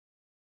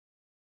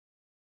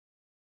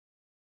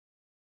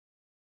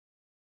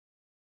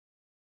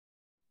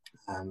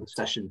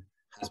session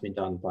has been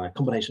done by a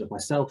combination of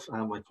myself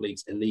and my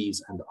colleagues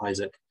Elise and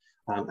Isaac,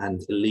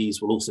 and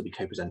Elise will also be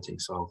co-presenting.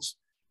 So I'll just,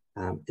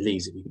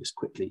 Elise, if you could just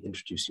quickly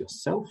introduce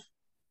yourself.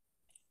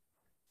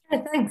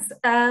 Sure, thanks.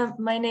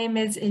 My name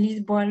is Elise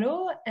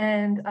Boileau,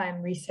 and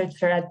I'm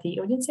researcher at the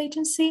Audience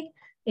Agency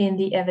in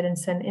the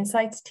Evidence and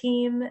Insights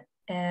team.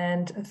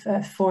 And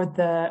for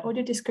the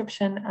audio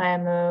description, I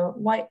am a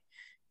white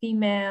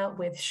female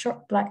with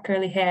short black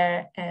curly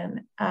hair,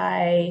 and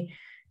I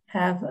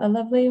have a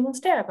lovely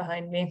monstera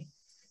behind me.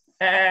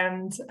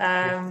 And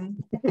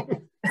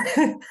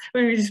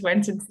we just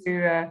went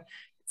into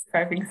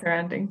describing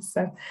surroundings.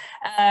 So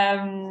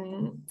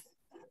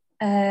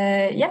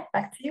yeah,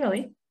 back to you,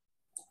 Ollie.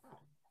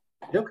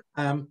 Look,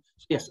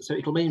 yes, so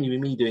it'll mainly be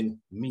me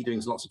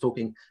doing lots of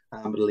talking,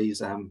 but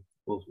Elise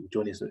will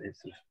join us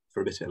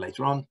for a bit of it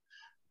later on.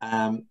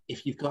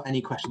 If you've got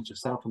any questions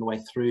yourself on the way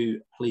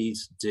through,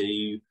 please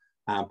do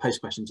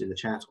post questions in the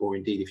chat, or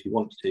indeed if you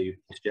want to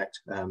interject,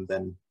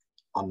 then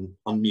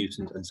unmute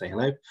and say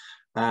hello.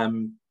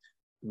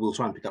 We'll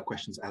try and pick up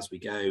questions as we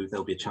go.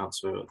 There'll be a chance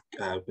for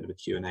a bit of a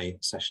Q&A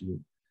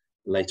session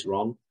later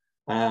on.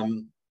 I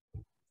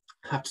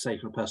have to say,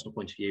 from a personal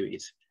point of view,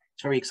 it's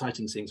very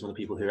exciting seeing some of the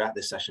people who are at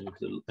this session,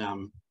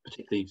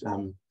 particularly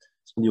some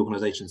of the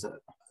organisations at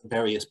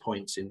various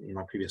points in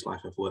my previous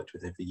life I've worked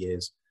with over the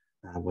years,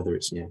 whether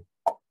it's in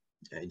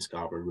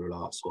Scarborough,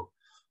 Rural Arts,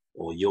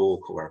 or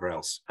York, or wherever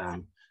else.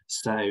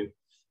 So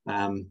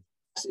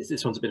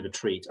this one's a bit of a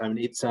treat. I mean,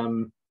 it's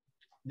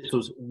this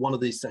was one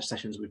of these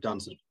sessions we've done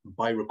sort of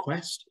by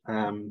request,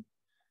 but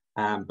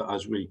I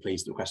was really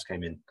pleased the request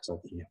came in, because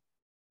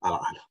I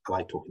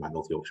like talking about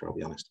North Yorkshire, I'll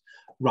be honest.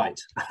 Right,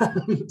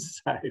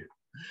 so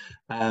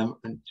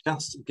I'm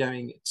just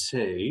going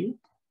to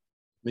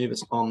move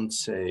us on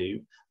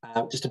to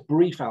just a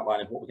brief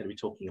outline of what we're going to be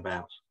talking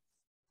about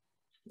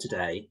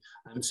today.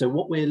 So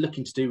what we're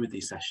looking to do with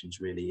these sessions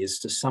really is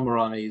to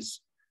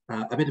summarise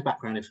a bit of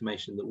background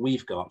information that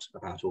we've got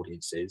about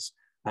audiences,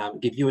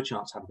 give you a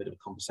chance to have a bit of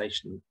a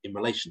conversation in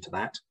relation to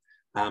that,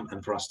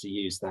 and for us to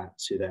use that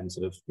to then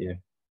sort of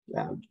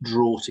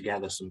draw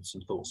together some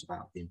thoughts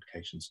about the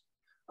implications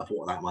of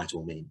what that might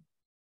all mean.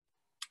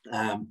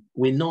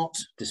 We're not,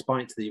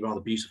 despite the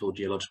rather beautiful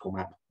geological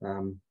map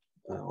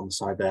on the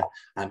side there,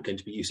 going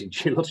to be using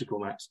geological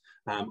maps,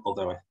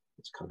 although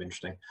it's kind of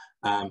interesting.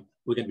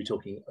 We're going to be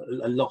talking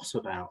a lot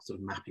about sort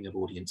of mapping of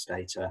audience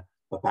data,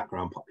 of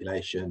background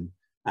population,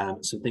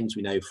 some things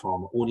we know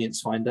from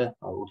Audience Finder,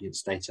 our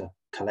audience data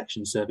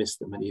collection service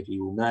that many of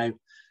you will know,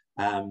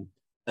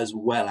 as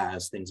well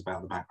as things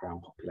about the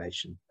background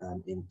population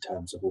in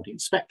terms of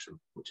audience spectrum,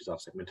 which is our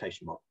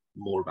segmentation model.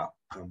 More about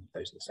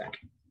those in a sec.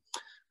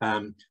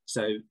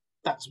 So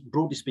that's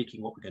broadly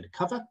speaking what we're going to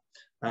cover.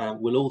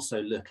 We'll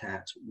also look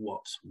at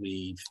what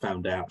we've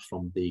found out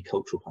from the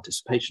Cultural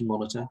Participation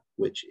Monitor,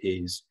 which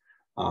is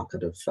our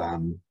kind of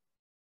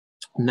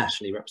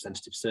nationally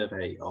representative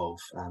survey of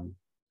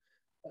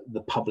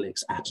the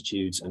public's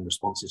attitudes and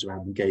responses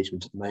around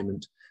engagement at the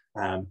moment,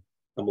 and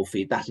we'll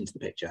feed that into the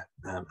picture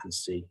and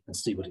see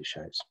what it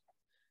shows.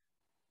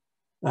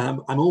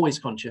 I'm always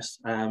conscious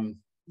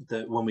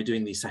that when we're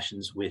doing these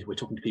sessions, we're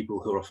talking to people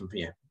who are often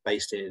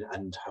based in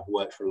and have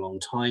worked for a long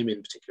time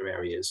in particular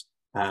areas.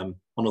 And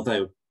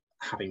although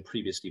having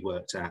previously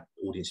worked at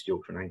Audience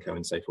Yorkshire and Anco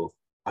and so forth,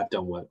 I've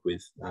done work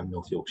with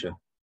North Yorkshire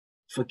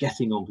for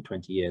getting on for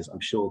 20 years. I'm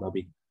sure there'll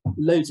be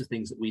loads of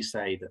things that we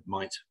say that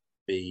might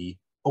be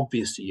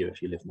obvious to you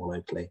if you live more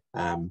locally,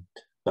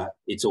 but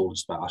it's all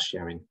just about us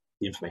sharing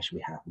the information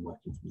we have and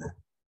working from there.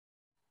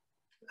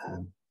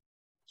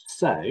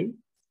 So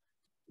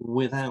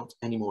without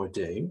any more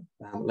ado,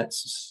 let's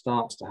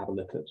start to have a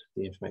look at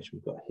the information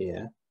we've got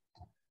here.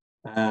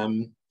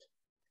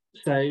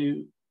 So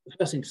the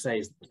first thing to say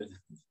is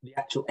the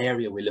actual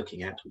area we're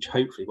looking at, which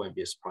hopefully won't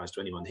be a surprise to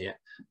anyone here,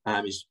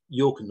 is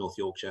York and North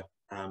Yorkshire,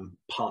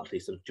 partly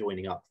sort of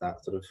joining up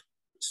that sort of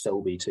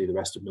Selby to the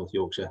rest of North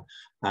Yorkshire.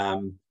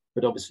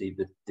 But obviously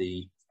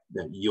the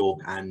York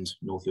and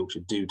North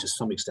Yorkshire do to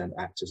some extent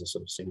act as a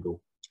sort of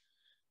single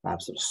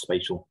sort of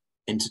spatial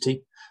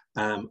entity,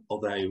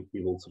 although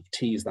we will sort of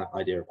tease that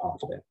idea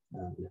apart a bit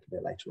a little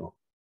bit later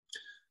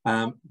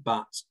on.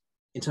 But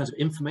in terms of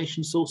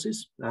information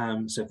sources,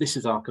 so if this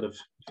is our kind of,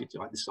 if you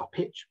like, this is our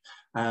pitch,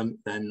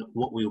 then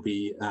what we'll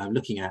be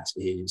looking at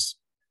is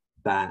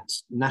that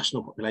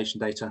national population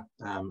data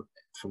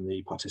from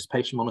the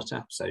participation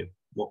monitor, so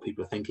what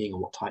people are thinking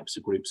and what types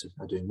of groups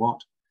are doing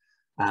what.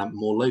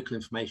 More local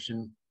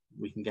information,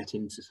 we can get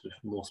into sort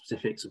of more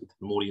specifics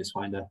from Audience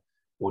Finder,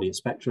 Audience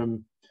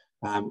Spectrum.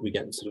 We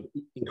get sort of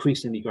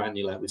increasingly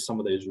granular with some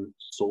of those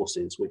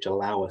sources, which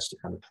allow us to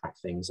kind of track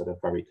things that are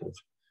very kind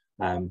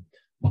of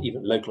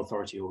even local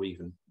authority, or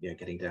even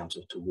getting down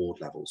to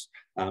ward levels.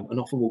 And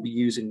often we'll be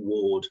using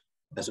ward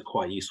as a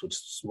quite useful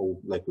small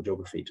local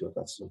geography to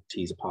sort of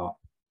tease apart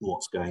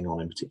what's going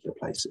on in particular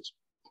places.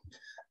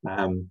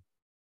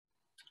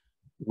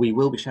 We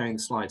will be sharing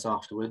the slides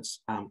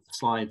afterwards. The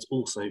slides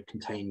also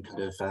contain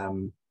kind of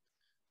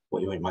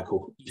what you might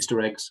call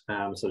Easter eggs,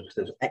 sort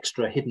of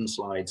extra hidden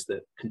slides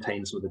that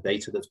contain some of the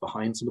data that's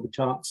behind some of the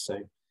charts. So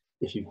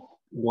if you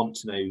want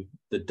to know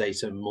the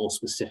data more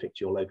specific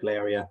to your local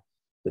area,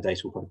 the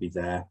data will probably be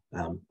there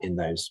in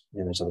those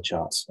other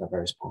charts at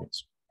various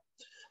points.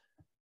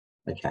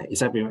 Okay,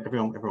 is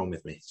everyone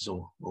with me? It's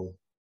all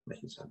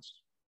making sense.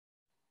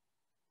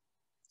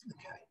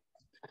 Okay,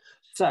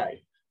 so I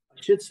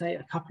should say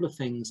a couple of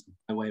things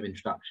by way of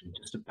introduction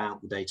just about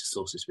the data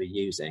sources we're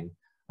using.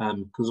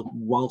 Because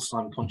whilst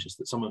I'm conscious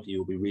that some of you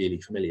will be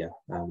really familiar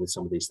with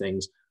some of these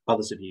things,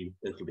 others of you,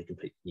 it'll be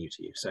completely new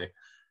to you. So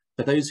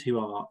for those who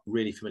are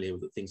really familiar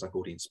with things like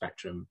audience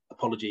spectrum,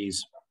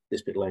 apologies,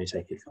 this bit will only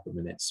take a couple of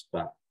minutes,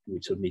 but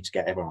we sort of need to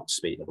get everyone up to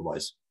speed,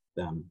 otherwise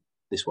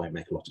this won't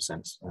make a lot of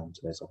sense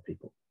to those other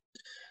people.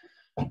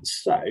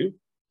 So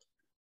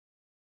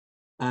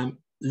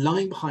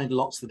lying behind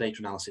lots of the data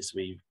analysis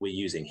we're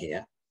using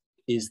here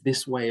is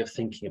this way of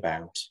thinking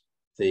about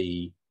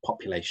the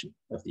population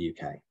of the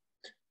UK.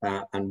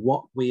 And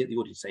what we at the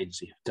Audience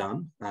Agency have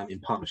done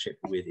in partnership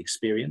with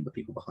Experian, the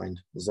people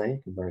behind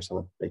Mosaic and various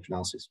other data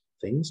analysis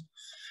things,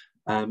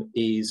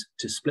 is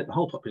to split the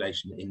whole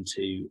population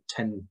into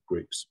 10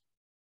 groups.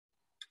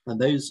 And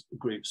those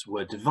groups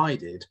were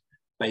divided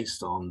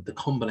based on the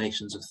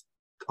combinations of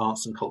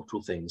arts and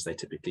cultural things they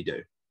typically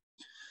do.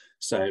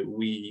 So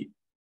we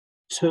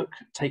took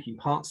taking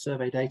part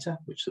survey data,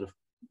 which sort of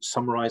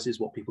summarizes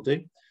what people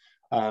do,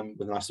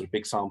 with a nice sort of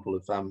big sample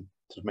of sort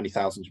of many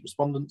thousands of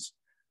respondents.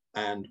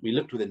 And we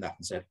looked within that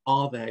and said,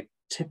 are there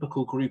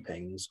typical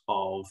groupings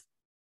of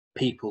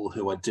people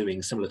who are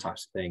doing similar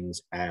types of things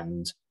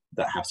and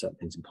that have certain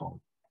things in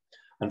common?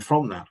 And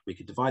from that, we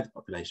could divide the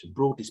population,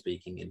 broadly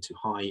speaking, into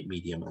high,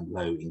 medium, and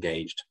low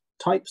engaged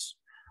types.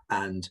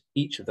 And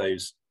each of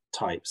those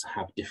types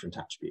have different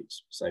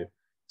attributes. So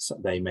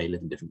they may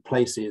live in different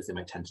places, they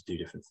may tend to do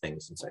different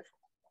things and so forth.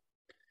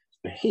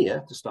 So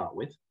here, to start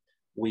with,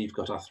 we've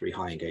got our 3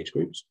 high engaged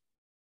groups.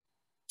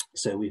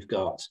 So we've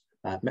got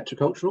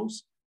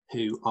metroculturals,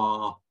 who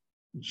are,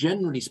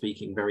 generally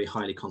speaking, very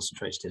highly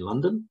concentrated in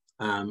London.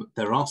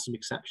 There are some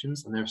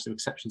exceptions, and there are some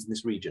exceptions in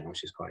this region,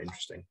 which is quite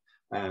interesting.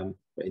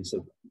 But in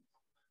sort of,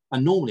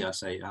 and normally I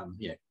say,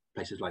 yeah,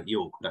 places like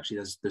York, but actually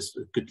there's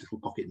a good little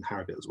pocket in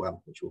Harrogate as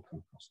well, which we'll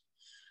come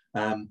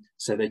across.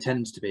 So they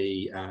tend to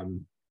be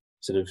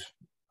sort of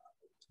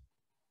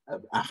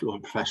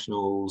affluent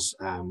professionals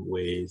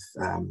with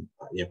you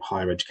know,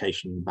 higher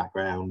education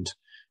background,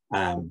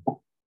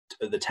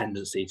 the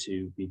tendency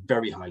to be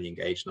very highly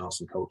engaged in arts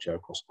and culture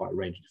across quite a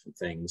range of different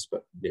things,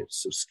 but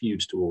it's sort of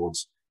skewed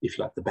towards, if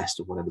you like, the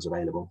best of whatever's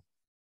available.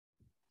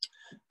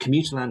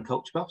 Commuter land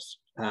culture buffs,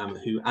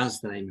 who,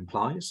 as the name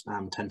implies,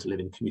 tend to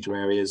live in commuter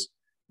areas,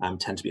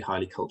 tend to be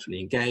highly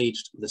culturally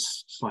engaged, with a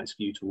slight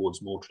skew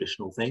towards more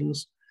traditional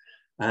things.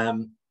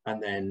 And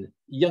then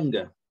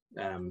younger,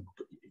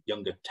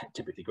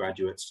 typically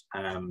graduates,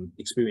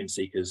 experience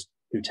seekers,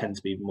 who tend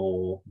to be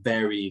more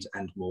varied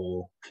and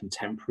more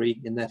contemporary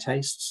in their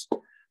tastes.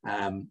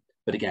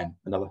 But again,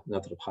 another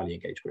highly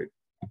engaged group.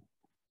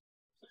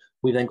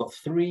 We've then got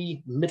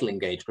 3 middle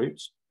engaged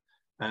groups.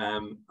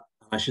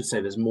 I should say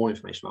there's more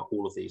information about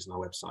all of these on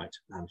our website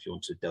if you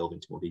want to delve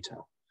into more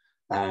detail.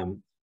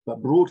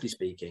 But broadly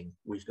speaking,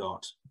 we've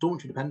got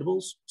dormitory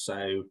dependables,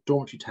 so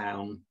dormitory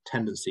town,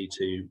 tendency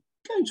to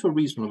go to a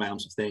reasonable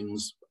amount of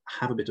things,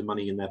 have a bit of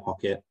money in their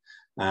pocket,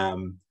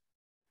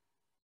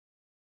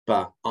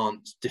 but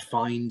aren't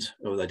defined,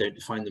 or they don't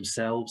define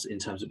themselves in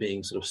terms of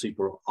being sort of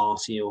super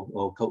arty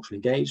or culturally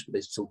engaged, but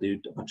they still do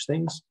a bunch of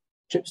things.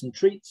 Chips and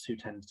treats, who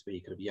tend to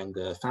be kind of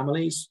younger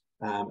families,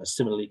 are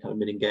similarly kind of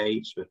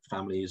mid-engaged, but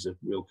family is a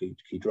real key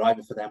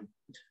driver for them.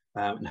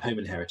 And home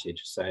and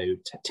heritage, so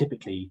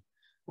typically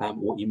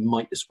what you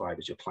might describe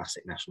as your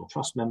classic National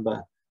Trust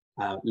member,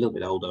 a little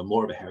bit older,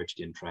 more of a heritage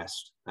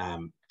interest,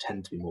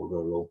 tend to be more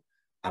rural,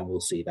 and we'll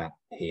see that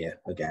here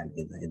again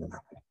in the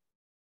mapping.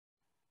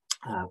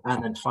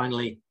 And then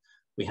finally,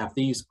 we have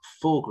these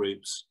 4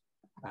 groups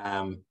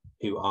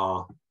who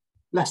are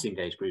less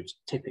engaged groups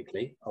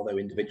typically, although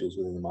individuals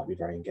within them might be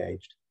very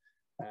engaged.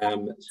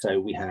 So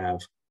we have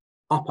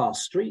up our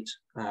street,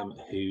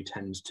 who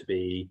tends to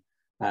be,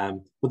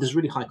 well, there's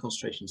really high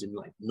concentrations in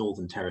like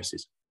northern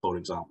terraces, for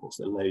example.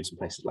 So there are loads in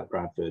places like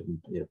Bradford and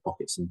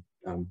pockets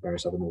and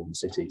various other northern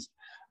cities.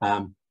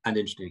 And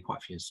interestingly, quite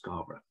a few in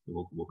Scarborough,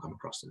 we'll come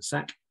across in a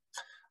sec.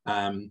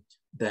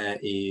 There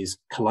is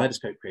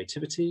kaleidoscope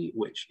creativity,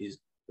 which is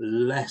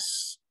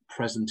less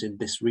present in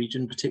this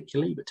region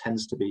particularly, but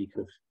tends to be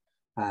kind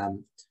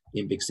of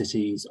in big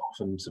cities,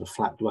 often sort of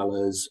flat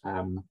dwellers,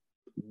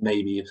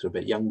 maybe sort of a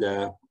bit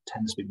younger,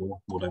 tends to be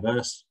more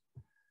diverse.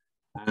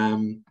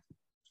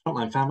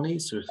 Frontline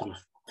families, so sort of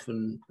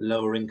often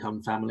lower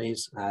income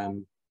families,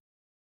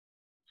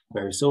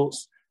 various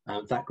sorts.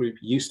 That group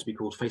used to be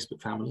called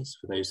Facebook families,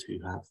 for those who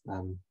have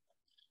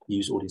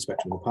used Audience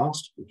Spectrum in the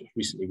past. We've just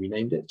recently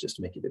renamed it just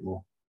to make it a bit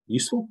more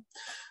useful.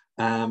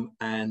 And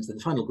then the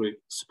final group,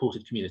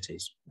 supported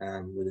communities,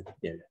 with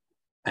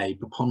a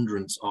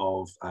preponderance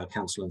of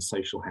council and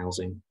social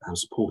housing,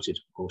 supported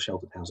or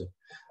sheltered housing,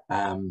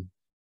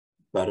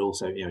 but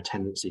also, you know, a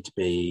tendency to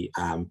be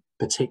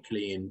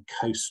particularly in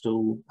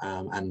coastal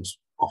and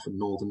often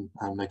northern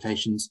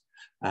locations.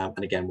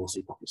 And again, we'll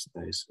see pockets of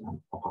those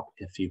pop up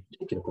in a few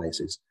particular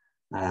places,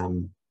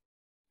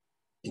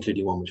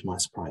 including one which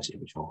might surprise you,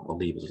 which I'll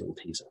leave as a little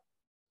teaser.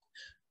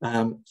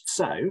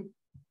 So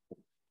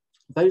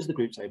those are the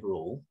groups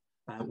overall.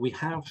 We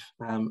have,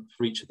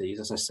 for each of these,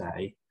 as I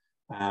say,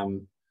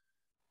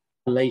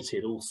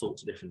 collated all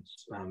sorts of different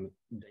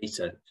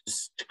data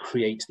to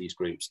create these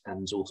groups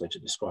and also to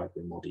describe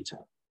them in more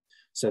detail.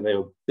 So they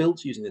were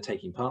built using the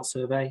Taking Part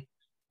survey.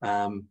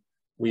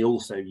 We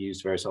also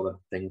used various other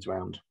things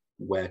around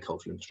where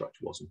cultural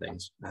infrastructure was and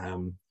things.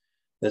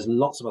 There's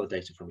lots of other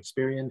data from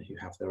Experian, who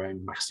have their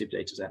own massive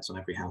data sets on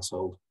every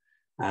household.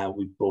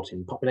 We've brought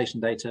in population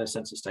data,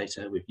 census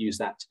data. We've used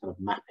that to kind of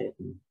map it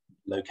and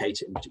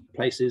locate it in particular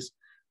places.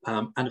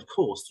 And of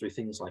course, through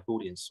things like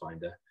Audience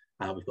Finder,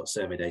 we've got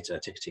survey data,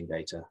 ticketing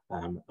data,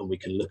 and we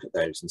can look at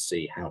those and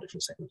see how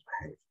different segments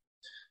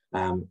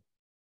behave.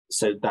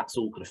 So that's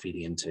all kind of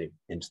feeding into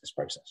this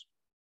process.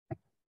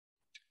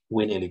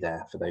 We're nearly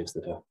there for those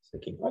that are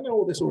thinking, I know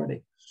all this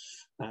already.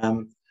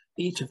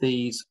 Each of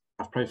these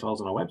have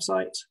profiles on our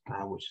website,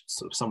 which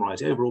sort of summarize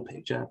the overall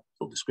picture,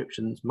 full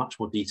descriptions, much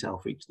more detail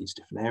for each of these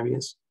different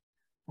areas.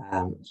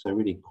 So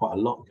really quite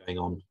a lot going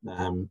on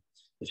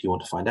if you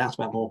want to find out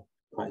about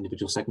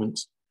individual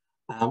segments.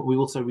 We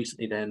also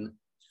recently then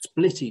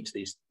split each of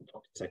these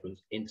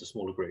segments into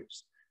smaller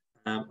groups.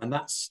 And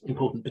that's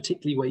important,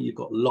 particularly where you've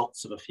got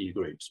lots of a few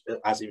groups,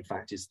 as in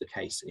fact is the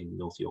case in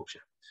North Yorkshire.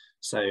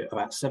 So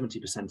about 70%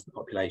 of the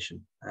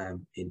population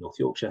in North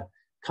Yorkshire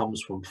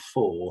comes from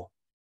 4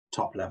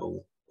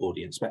 top-level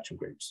audience spectrum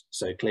groups.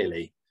 So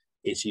clearly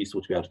it's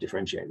useful to be able to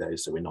differentiate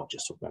those, so we're not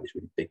just talking about these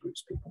really big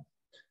groups of people.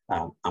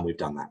 And we've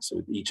done that.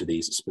 So each of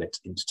these is split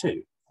into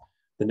 2.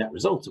 The net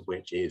result of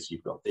which is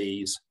you've got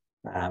these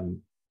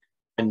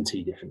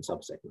 20 different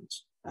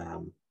subsegments,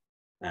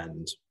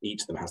 and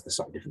each of them has the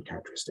slightly different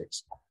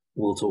characteristics.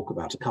 We'll talk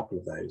about a couple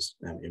of those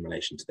in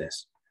relation to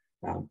this.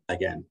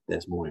 Again,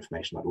 there's more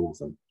information about all of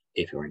them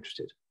if you're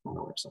interested on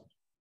our website.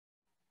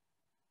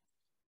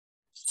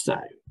 So,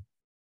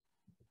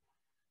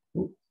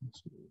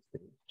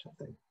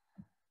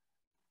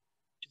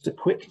 just a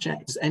quick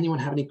check. Does anyone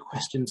have any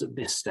questions at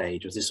this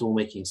stage? Is this all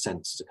making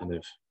sense as a kind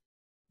of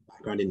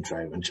background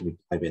intro? And should we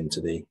dive into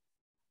the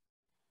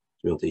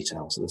real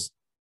detail? So there's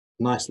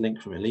a nice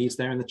link from Elise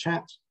there in the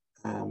chat.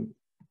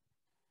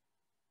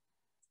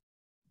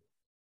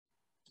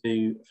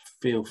 Do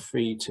feel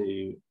free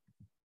to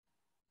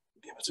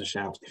give us a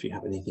shout if you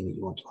have anything that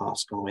you want to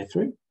ask on the way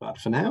through. But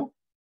for now,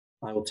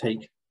 I will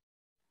take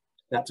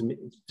that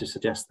to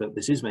suggest that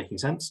this is making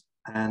sense,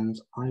 and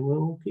I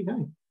will keep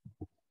going.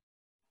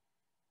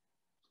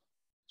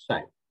 So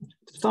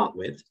to start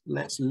with,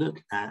 let's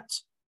look at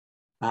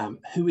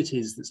who it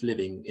is that's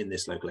living in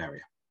this local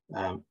area.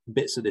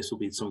 Bits of this will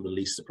be some of the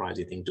least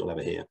surprising things you'll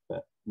ever hear,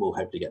 but we'll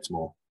hopefully get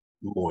to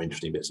more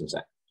interesting bits in a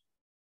sec.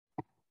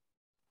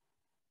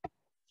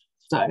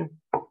 So,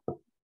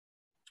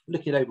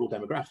 looking at overall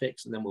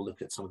demographics, and then we'll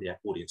look at some of the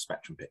audience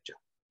spectrum picture.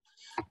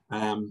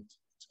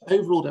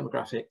 Overall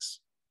demographics,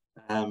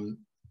 and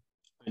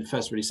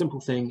first really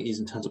simple thing is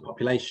in terms of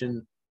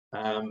population.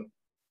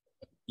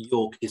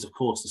 York is of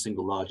course the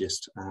single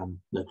largest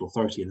local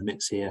authority in the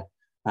mix here,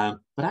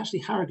 but actually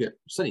Harrogate,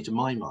 certainly to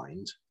my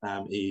mind,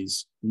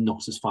 is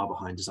not as far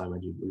behind as I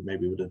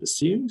maybe would have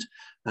assumed,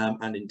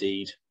 and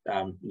indeed,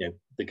 you know,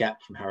 the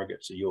gap from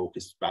Harrogate to York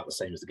is about the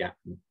same as the gap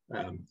from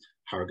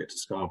Harrogate to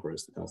Scarborough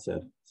as the kind of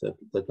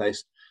third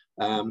place.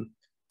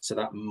 So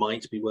that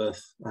might be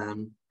worth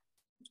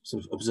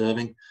sort of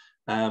observing.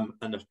 And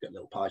I've got a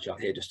little pie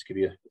chart here just to give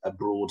you a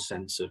broad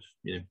sense of,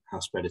 you know, how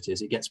spread it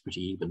is. It gets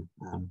pretty even,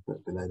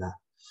 but below that.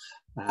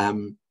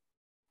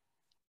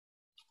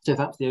 So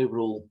that's the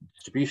overall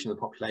distribution of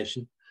the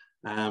population,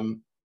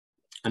 and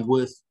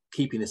worth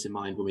keeping this in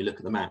mind when we look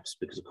at the maps,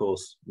 because of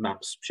course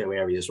maps show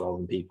areas rather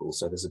than people,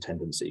 so there's a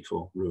tendency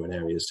for rural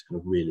areas to kind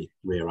of really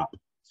rear up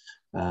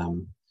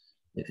in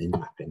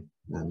mapping,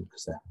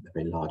 because they're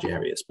very large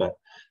areas. But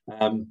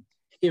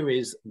here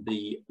is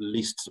the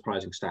least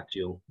surprising stat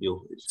you'll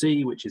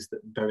see, which is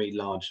that very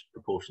large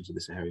proportions of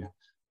this area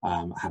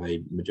have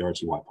a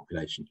majority white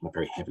population, a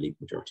very heavily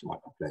majority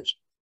white population.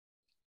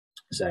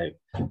 So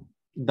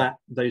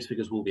those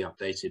figures will be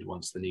updated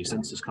once the new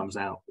census comes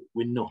out.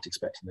 We're not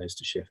expecting those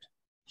to shift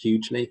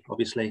hugely,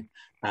 obviously.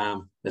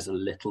 There's a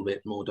little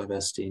bit more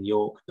diversity in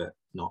York, but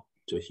not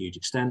to a huge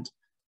extent.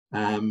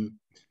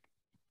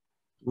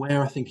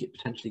 Where I think it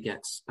potentially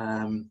gets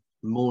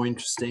more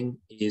interesting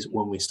is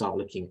when we start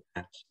looking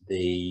at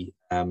the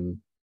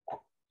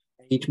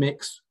age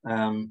mix,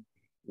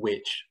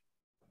 which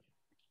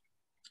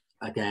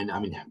again, I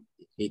mean,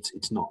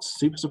 it's not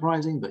super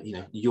surprising, but you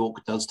know,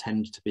 York does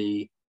tend to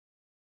be,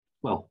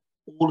 well,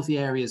 all of the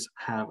areas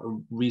have a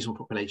reasonable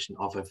population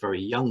of a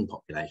very young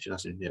population,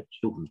 as in, you know,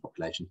 children's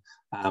population.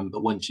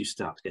 But once you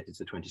start to get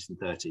into the 20s and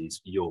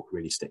 30s, York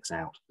really sticks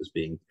out as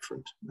being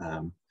different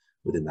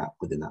within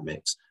that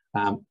mix.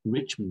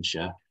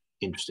 Richmondshire,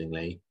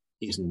 interestingly,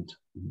 isn't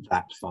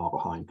that far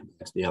behind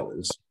compared to the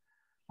others.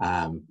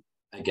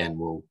 Again,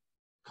 we'll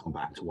come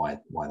back to why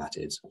that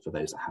is for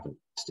those that haven't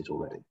tested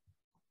already.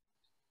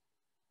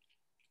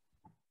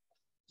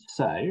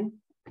 So,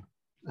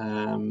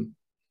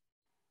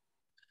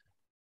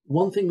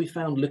 one thing we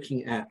found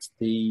looking at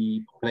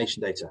the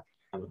population data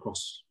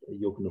across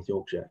York and North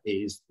Yorkshire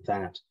is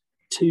that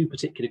two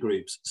particular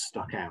groups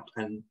stuck out,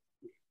 and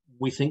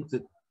we think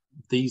that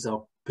these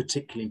are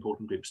particularly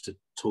important groups to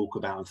talk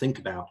about and think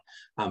about,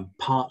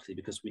 partly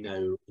because we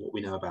know what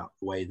we know about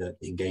the way that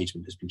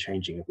engagement has been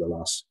changing over the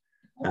last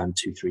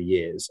 2-3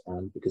 years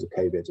because of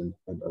COVID and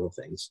other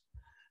things.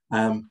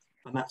 And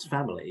that's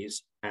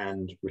families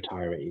and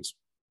retirees.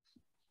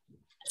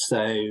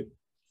 So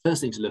first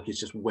thing to look is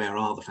just where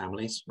are the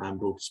families,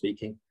 broadly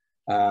speaking,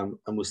 and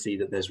we'll see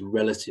that there's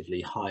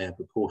relatively higher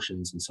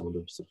proportions in some of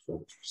the sort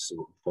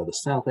of further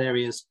south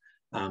areas,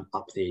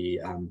 up the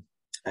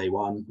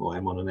A1 or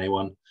M1 and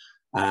A1,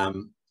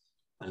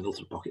 and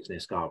also pockets near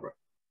Scarborough.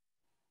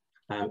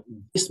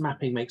 This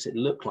mapping makes it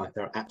look like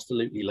there are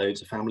absolutely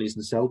loads of families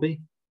in Selby.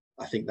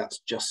 I think that's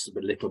just a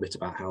little bit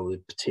about how the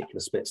particular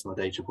splits in our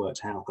data have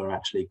worked out. There are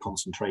actually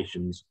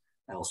concentrations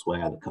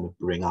elsewhere that kind of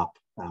bring up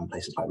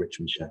places like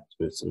Richmondshire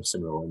to a sort of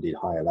similar or indeed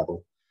higher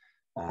level.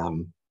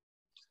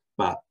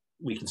 But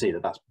we can see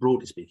that that's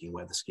broadly speaking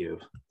where the skew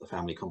of the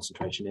family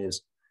concentration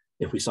is.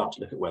 If we start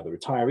to look at where the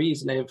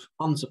retirees live,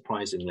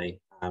 unsurprisingly,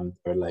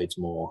 there are loads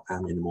more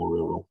in the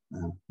more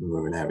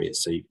rural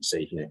areas. So you can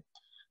see,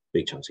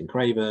 big chunks in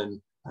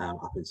Craven,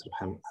 up in sort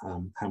of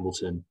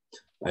Hambleton,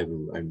 over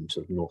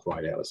sort of North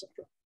Rydale,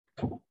 etc.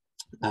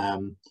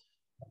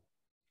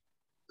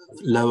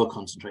 Lower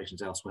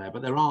concentrations elsewhere,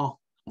 but there are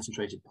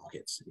concentrated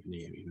pockets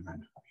even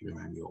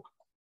around York.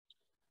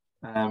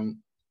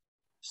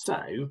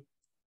 So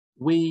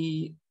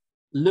we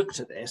looked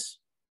at this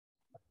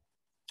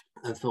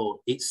and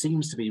thought it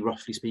seems to be,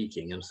 roughly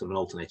speaking, in sort of an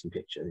alternating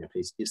picture,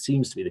 it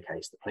seems to be the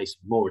case that places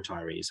with more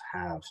retirees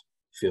have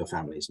fewer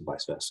families and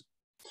vice versa.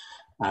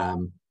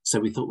 So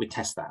we thought we'd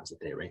test that as a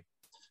theory.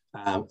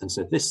 And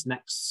so this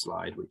next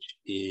slide, which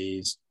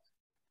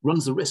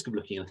runs the risk of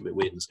looking a little bit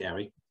weird and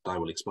scary, but I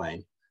will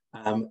explain,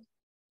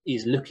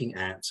 is looking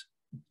at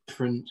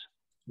different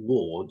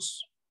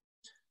wards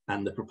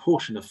and the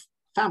proportion of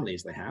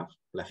families they have,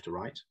 left to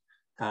right,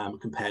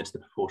 compared to the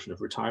proportion of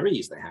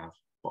retirees they have,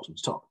 bottom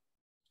to top.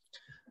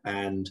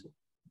 And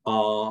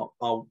our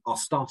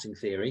starting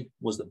theory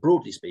was that,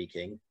 broadly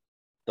speaking,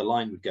 the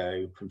line would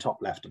go from top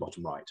left to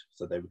bottom right.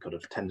 So they would kind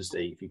of tend to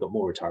see, if you've got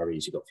more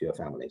retirees, you've got fewer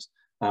families,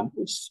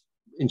 which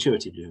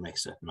intuitively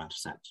makes a certain amount of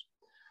sense.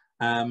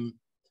 And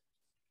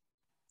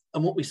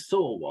what we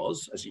saw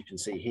was, as you can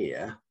see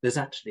here, there's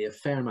actually a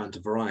fair amount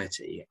of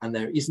variety, and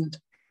there isn't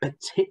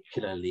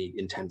particularly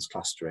intense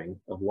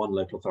clustering of one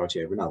local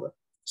authority over another.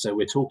 So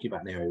we're talking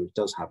about an area which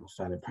does have a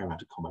fair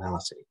amount of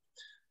commonality.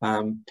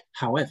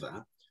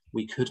 However,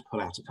 we could pull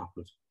out a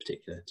couple of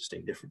particular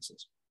distinct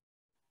differences.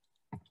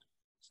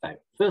 So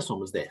first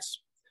one was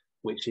this,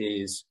 which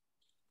is,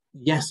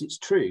 yes, it's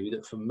true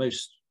that for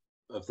most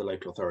of the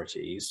local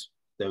authorities,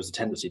 there was a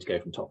tendency to go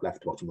from top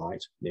left to bottom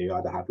right. You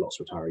either have lots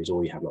of retirees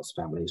or you have lots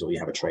of families, or you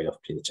have a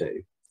trade-off between the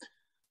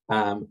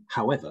two.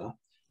 However,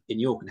 in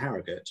York and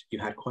Harrogate, you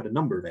had quite a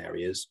number of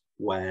areas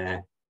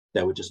where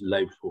there were just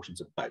low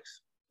proportions of both.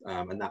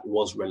 And that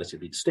was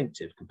relatively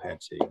distinctive compared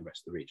to the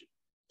rest of the region.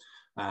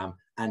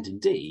 And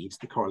indeed,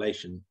 the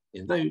correlation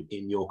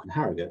in York and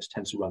Harrogate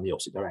tends to run the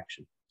opposite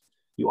direction.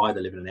 You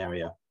either live in an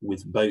area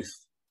with both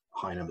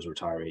high numbers of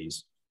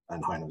retirees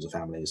and high numbers of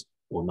families,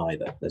 or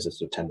neither. There's a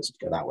sort of tendency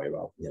to go that way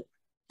rather than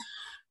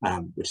the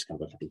other way, which is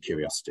kind of a little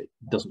curiosity.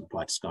 It doesn't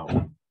apply to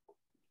Scarborough,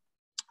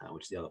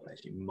 which is the other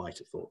place you might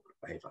have thought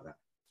would behave like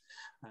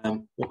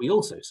that. What we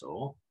also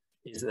saw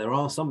is that there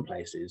are some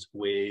places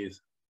with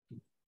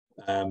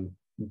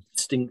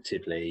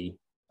distinctively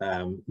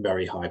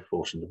very high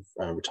proportion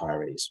of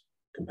retirees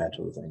compared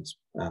to other things,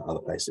 other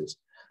places.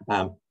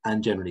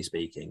 And generally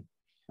speaking,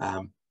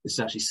 this is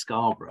actually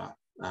Scarborough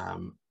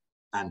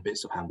and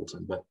bits of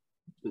Hambleton, but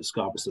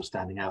Scarborough still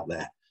standing out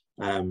there,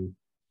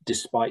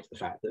 despite the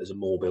fact that there's a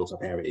more built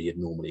up area you'd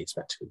normally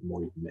expect with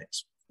more even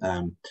mix.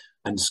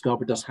 And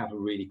Scarborough does have a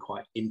really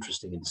quite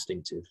interesting and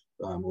distinctive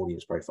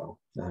audience profile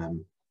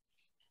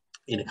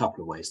in a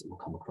couple of ways that we'll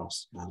come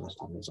across as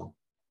time goes on.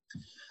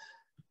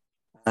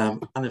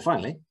 And then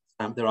finally,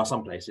 there are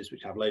some places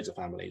which have loads of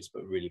families,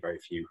 but really very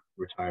few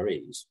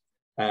retirees.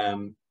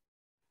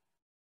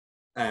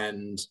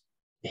 And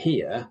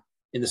here,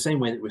 in the same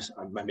way that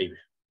maybe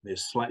we're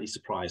slightly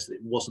surprised that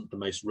it wasn't the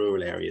most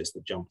rural areas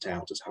that jumped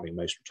out as having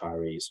most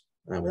retirees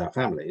without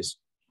families,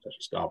 such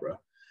as Scarborough.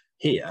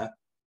 Here,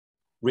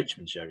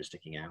 Richmondshire is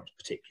sticking out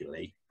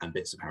particularly, and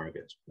bits of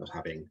Harrogate as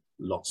having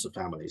lots of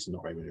families and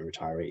not very many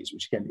retirees,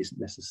 which again isn't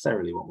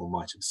necessarily what one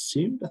might have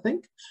assumed, I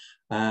think,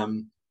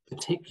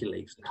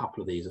 particularly because a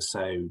couple of these are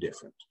so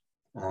different.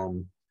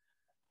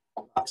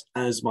 But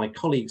as my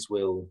colleagues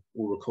will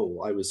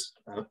recall, I was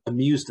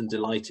amused and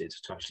delighted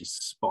to actually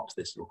spot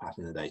this little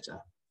pattern in the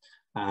data,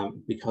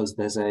 because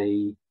there's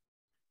a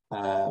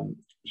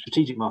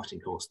strategic marketing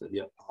course that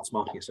the Arts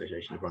Marketing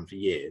Association have run for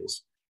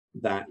years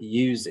that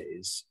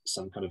uses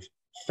some kind of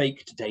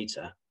faked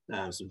data,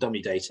 some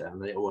dummy data,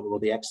 and all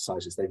the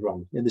exercises they've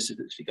run, and this is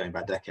actually going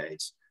back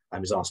decades,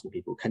 is asking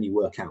people, can you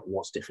work out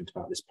what's different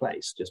about this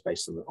place just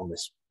based on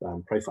this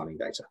profiling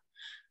data?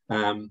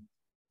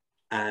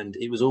 And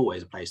it was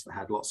always a place that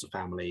had lots of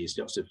families,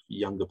 lots of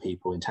younger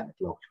people in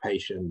technical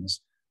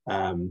occupations,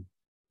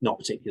 not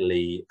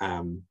particularly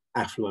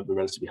affluent but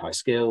relatively high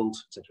skilled,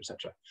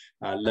 etc.,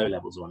 low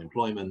levels of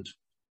unemployment.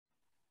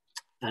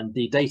 And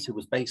the data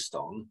was based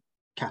on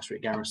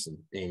Catterick Garrison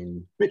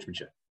in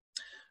Richmondshire.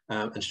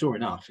 And sure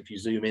enough, if you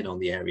zoom in on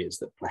the areas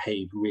that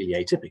behave really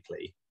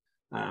atypically,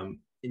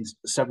 in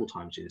several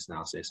times in this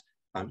analysis,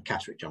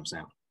 Catterick jumps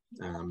out.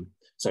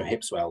 So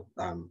Hipswell,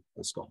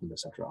 Scotland,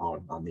 etc.,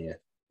 are near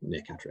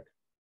Catterick,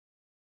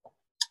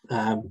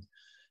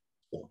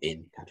 or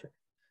in Catterick.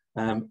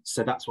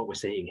 So that's what we're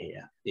seeing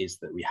here, is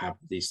that we have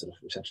these sort of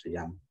essentially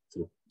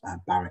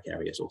barrack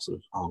areas, or sort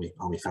of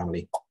army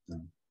family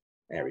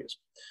areas.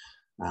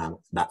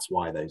 That's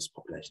why those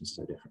populations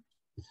are so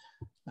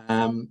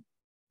different.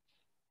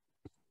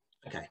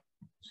 Okay,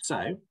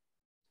 so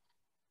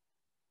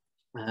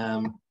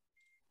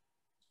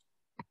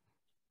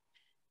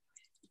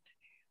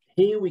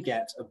here we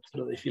get,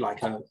 if you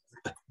like,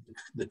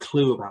 the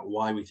clue about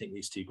why we think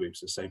these two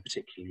groups are so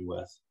particularly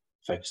worth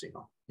focusing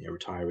on,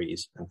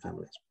 retirees and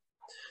families.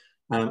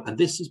 And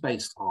this is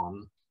based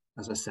on,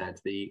 as I said,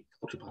 the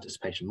Cultural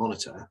Participation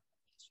Monitor.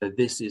 So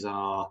this is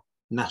our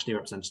nationally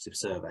representative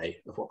survey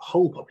of what the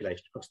whole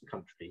population across the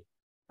country,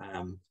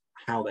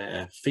 how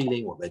they're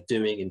feeling, what they're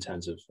doing in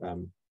terms of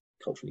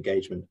cultural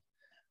engagement.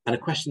 And a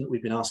question that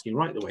we've been asking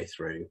right the way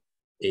through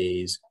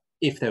is,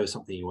 if there was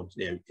something you want,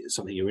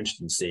 something you're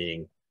interested in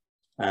seeing,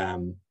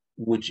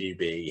 would you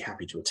be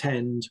happy to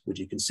attend? Would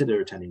you consider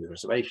attending with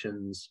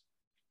reservations,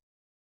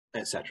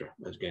 etc.,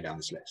 as going down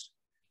this list?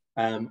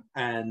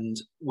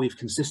 And we've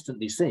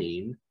consistently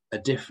seen a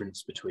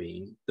difference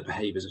between the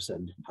behaviours of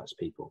certain different types of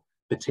people,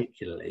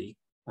 particularly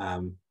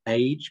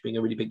age being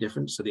a really big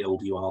difference. So the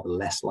older you are, the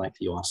less likely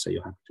you are to say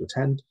you're happy to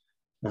attend,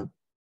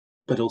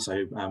 but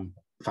also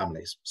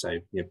families. So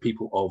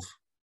people of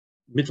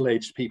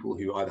middle-aged people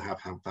who either have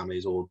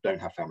families or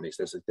don't have families.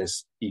 There's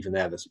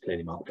a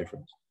clearly marked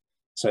difference.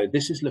 So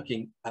this is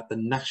looking at the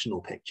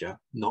national picture,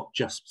 not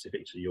just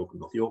specific to York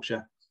and North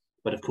Yorkshire,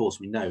 but of course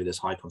we know there's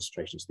high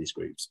concentrations of these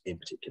groups in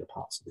particular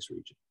parts of this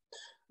region.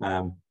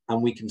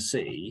 And we can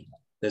see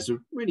there's a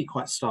really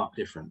quite stark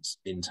difference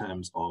in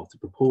terms of the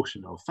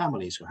proportion of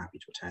families who are happy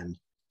to attend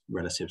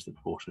relative to the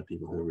proportion of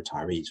people who are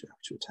retirees who are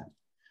happy to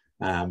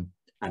attend.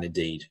 And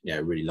indeed,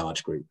 a really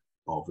large group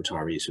of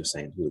retirees who are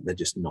saying they're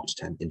just not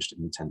interested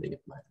in attending at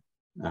the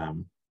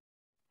moment.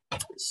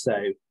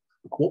 So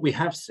what we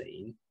have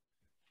seen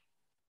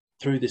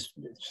through this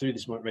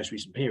most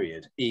recent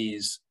period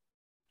is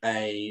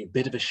a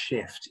bit of a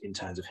shift in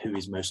terms of who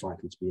is most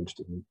likely to be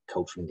interested in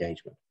cultural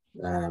engagement.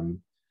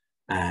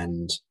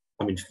 And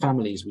I mean,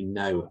 families we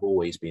know have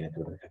always been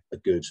a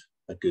good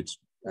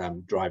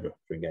driver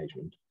for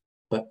engagement,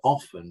 but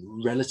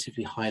often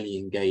relatively highly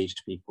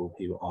engaged people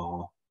who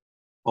are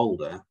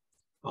older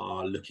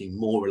are looking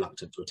more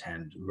reluctant to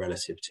attend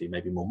relative to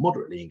maybe more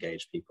moderately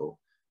engaged people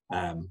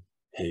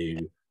who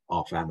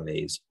are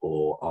families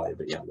or are a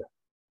bit younger.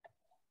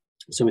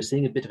 So we're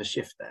seeing a bit of a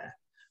shift there,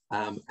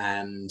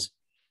 and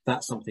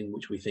that's something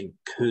which we think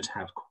could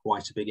have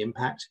quite a big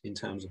impact in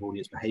terms of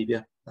audience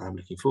behaviour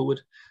looking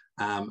forward,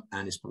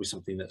 and it's probably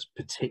something that's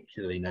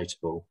particularly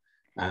notable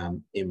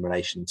in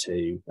relation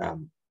to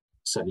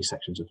certainly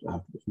sections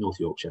of North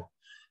Yorkshire,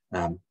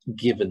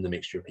 given the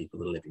mixture of people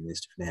that are living in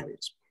these different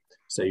areas.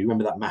 So you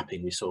remember that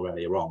mapping we saw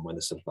earlier on, where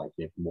there's sort of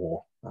like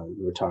more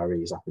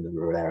retirees up in the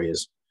rural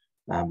areas,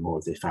 more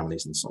of the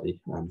families and slightly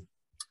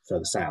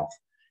further south.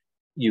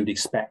 You would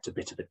expect a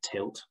bit of a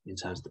tilt in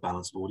terms of the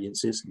balance of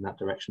audiences in that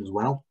direction as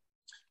well.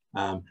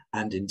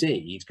 And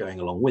indeed, going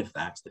along with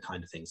that, the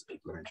kind of things that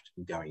people are interested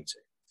in going to.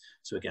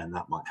 So again,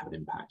 that might have an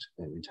impact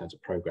in terms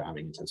of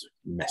programming, in terms of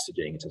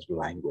messaging, in terms of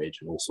language,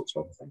 and all sorts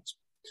of other things.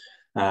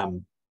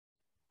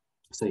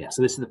 So yeah,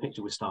 so this is the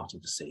picture we're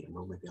starting to see, and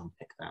we'll maybe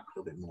unpick that a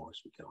little bit more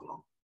as we go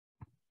along.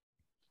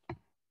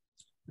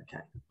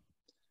 Okay.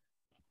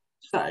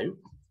 So,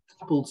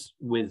 coupled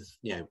with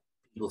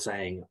people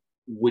saying,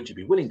 would you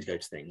be willing to go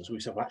to things? We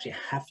said, well, actually,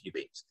 have you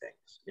been to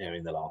things,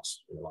 in the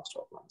last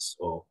 12 months,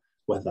 or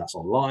whether that's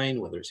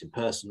online, whether it's in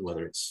person,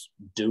 whether it's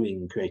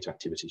doing creative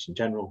activities in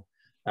general.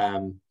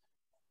 And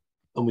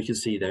we can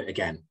see that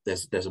again,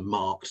 there's a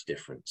marked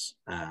difference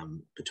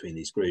between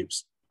these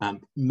groups.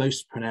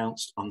 Most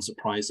pronounced,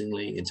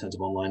 unsurprisingly, in terms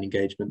of online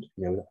engagement.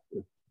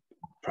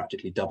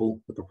 Practically double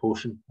the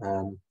proportion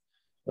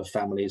of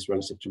families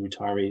relative to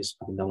retirees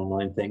having done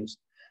online things.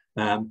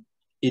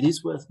 It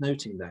is worth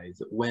noting, though,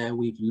 that where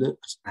we've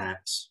looked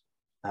at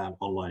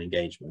online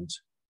engagement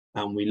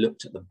and we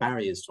looked at the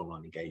barriers to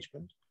online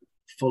engagement,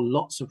 for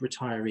lots of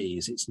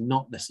retirees, it's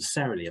not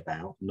necessarily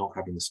about not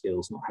having the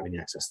skills, not having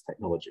access to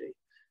technology.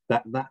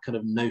 That kind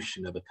of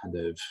notion of a kind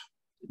of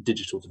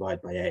digital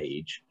divide by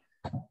age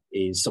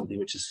is something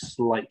which is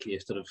slightly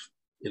sort of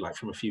like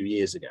from a few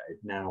years ago.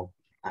 Now,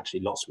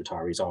 actually, lots of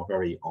retirees are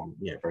very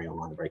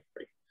online, very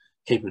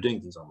capable of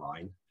doing things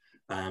online.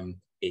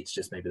 It's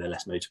just maybe they're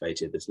less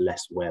motivated. There's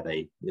less where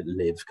they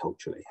live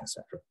culturally,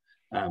 etc.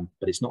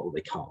 But it's not that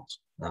they can't,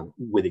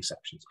 with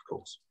exceptions, of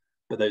course.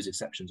 But those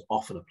exceptions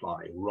often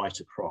apply right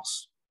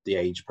across the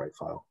age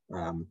profile,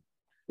 and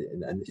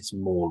it's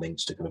more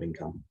linked to kind of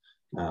income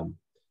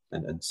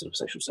and sort of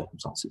social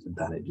circumstances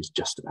than it is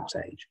just about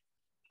age,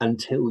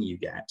 until you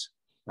get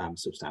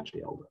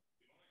substantially older.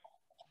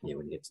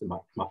 When you get to the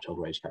much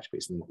older age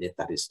categories, then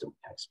that is still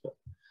the case, but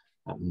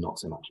not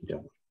so much in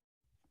general.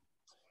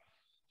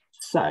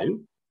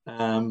 So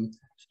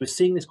we're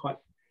seeing this quite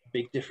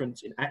big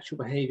difference in actual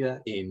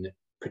behaviour, in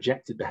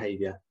projected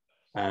behaviour,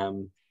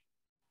 and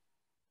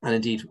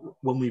indeed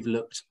when we've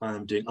looked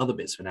doing other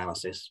bits of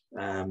analysis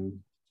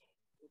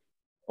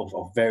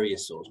of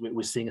various sorts,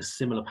 we're seeing a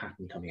similar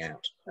pattern coming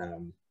out,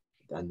 and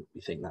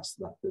we think that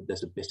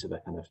there's a bit of a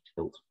kind of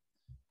tilt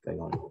going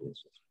on in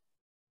audiences.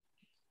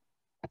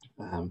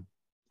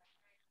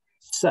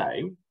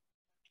 So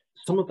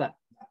some of that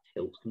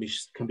tilt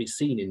can be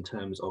seen in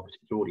terms of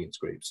particular audience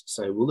groups.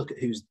 So we'll look at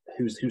who's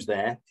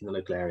there in the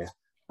local area,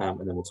 and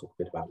then we'll talk a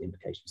bit about the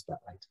implications of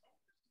that later.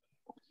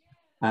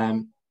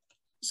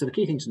 So the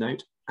key thing to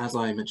note, as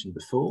I mentioned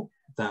before,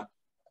 that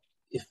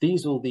if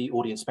these are the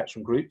audience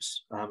spectrum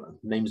groups,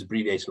 names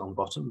abbreviated along the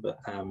bottom, but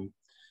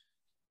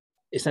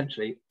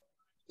essentially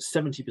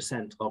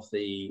 70% of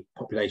the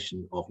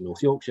population of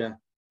North Yorkshire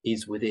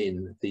is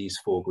within these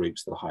four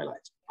groups that are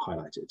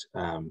highlighted.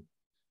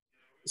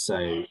 So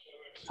in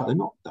fact, they're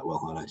not that well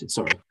highlighted,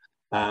 sorry.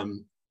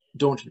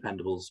 Dormitory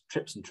dependables,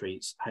 trips and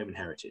treats, home and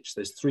heritage. So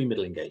there's three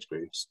middle engaged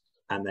groups,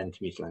 and then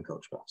commuter land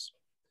culture buffs.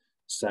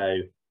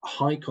 So a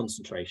high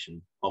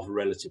concentration of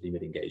relatively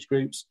mid-engaged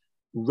groups,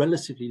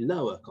 relatively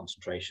lower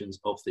concentrations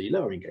of the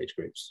lower engaged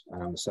groups.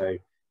 So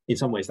in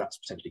some ways that's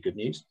potentially good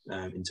news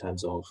in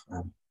terms of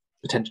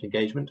potential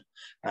engagement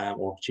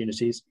or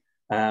opportunities.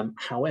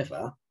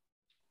 However,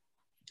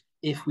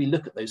 if we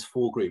look at those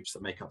four groups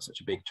that make up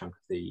such a big chunk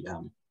of the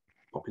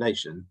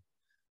population,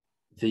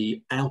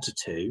 the outer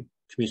two,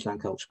 commuter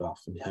land culture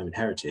buff and home and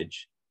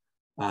heritage,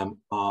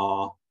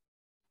 are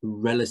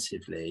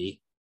relatively,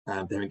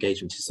 their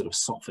engagement is sort of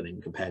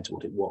softening compared to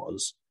what it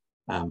was,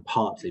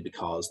 partly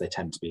because they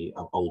tend to be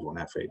older on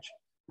average,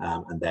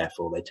 and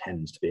therefore they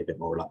tend to be a bit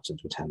more reluctant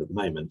to attend at the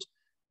moment,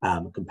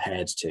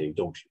 compared to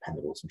dormitory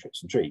dependables and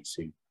trips and treats,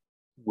 who,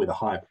 with a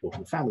higher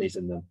proportion of families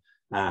in them,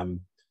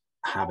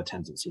 have a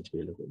tendency to be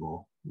a little bit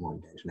more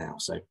engaged now.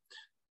 So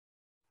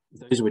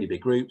those are really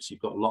big groups.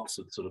 You've got lots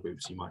of the sort of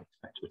groups you might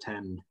expect to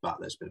attend, but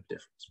there's a bit of a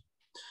difference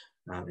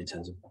in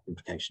terms of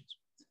implications.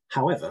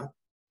 However,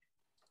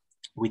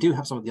 we do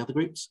have some of the other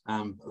groups.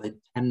 They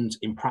tend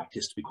in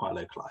practice to be quite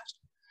localized.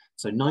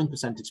 So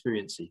 9%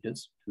 experience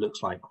seekers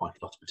looks like quite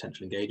a lot of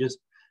potential engagers,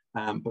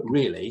 but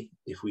really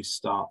if we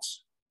start,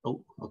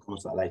 I'll come on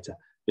to that later,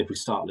 if we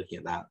start looking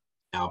at that,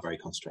 they are very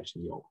concentrated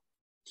in York.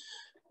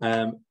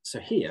 So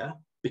here,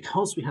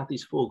 because we have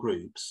these four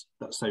groups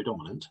that are so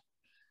dominant,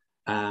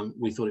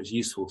 we thought it was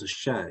useful to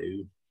show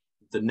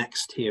the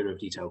next tier of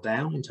detail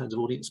down in terms of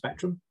audience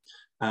spectrum,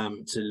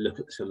 to look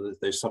at sort of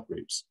those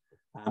subgroups.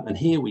 And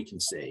here we can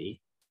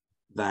see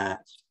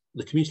that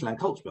the commuter land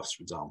culture buffs,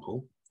 for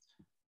example,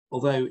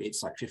 although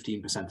it's like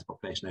 15% of the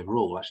population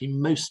overall, actually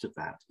most of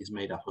that is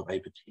made up of a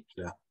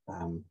particular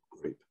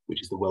group,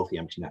 which is the wealthy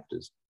empty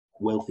nesters,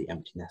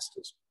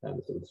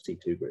 the sort of the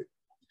C2 group.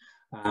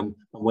 And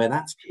where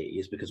that's key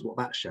is because what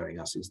that's showing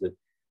us is that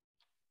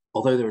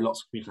although there are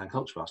lots of commuter land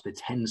culture buffs, there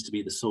tends to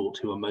be the sort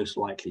who are most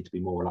likely to be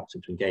more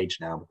reluctant to engage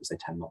now because they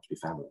tend not to be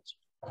families.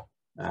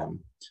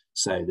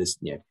 So there's,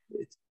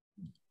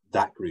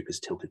 that group is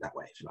tilted that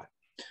way, if you like.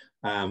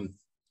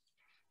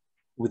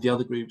 With the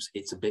other groups,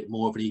 it's a bit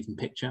more of an even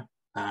picture,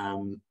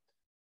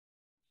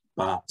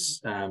 but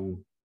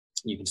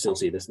you can still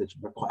see there's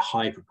quite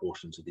high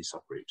proportions of these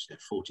subgroups,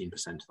 14%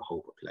 of the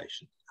whole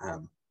population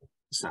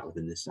sat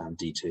within this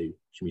D2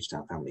 commuter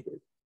town family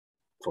group,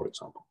 for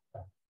example.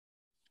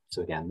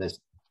 So again, there's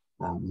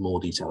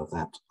more detail of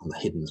that on the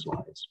hidden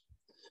slides.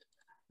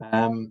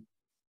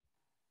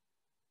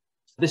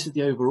 This is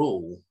the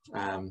overall,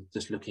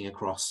 just looking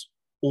across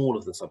all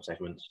of the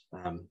subsegments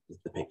of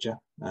the picture.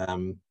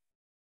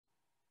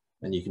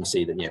 And you can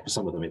see that, for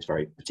some of them, it's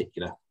very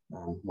particular.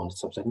 One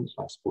subsegments,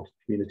 like supported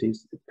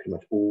communities, pretty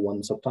much all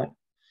one subtype.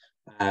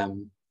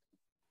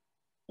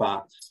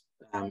 But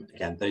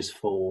again, those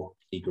four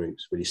key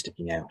groups really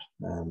sticking out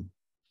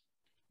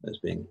as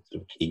being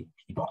sort of key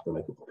part of the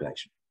local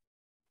population.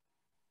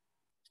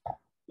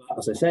 But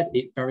as I said,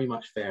 it very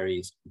much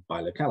varies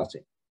by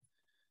locality.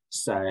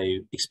 So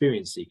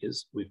experience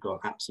seekers, we've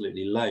got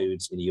absolutely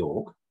loads in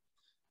York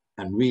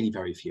and really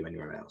very few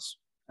anywhere else.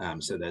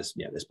 So there's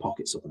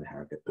pockets of them in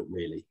Harrogate, but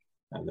really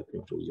they're pretty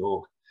much all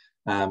York.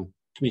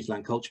 Commuter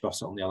land culture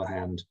buffs, on the other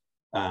hand,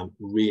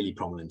 really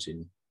prominent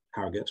in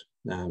Harrogate,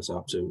 so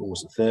up to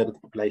almost a third of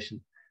the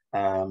population,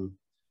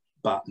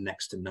 but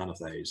next to none of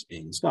those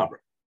in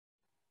Scarborough.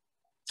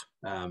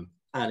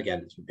 And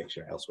again, it's a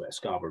picture elsewhere.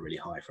 Scarborough really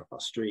high for up our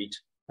street,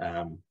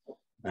 and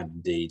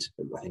indeed,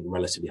 I think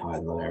relatively higher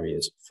than other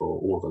areas for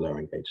all the lower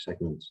engaged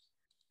segments,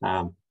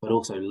 but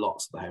also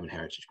lots of the home and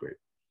heritage group,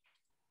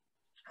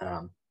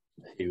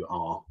 who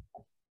are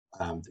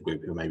the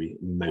group who are maybe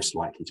most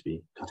likely to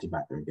be cutting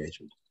back their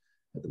engagement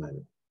at the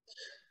moment.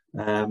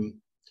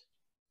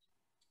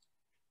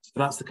 So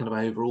that's the kind of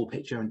overall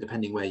picture, and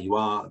depending where you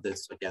are,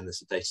 there's a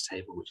data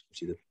table which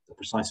gives you the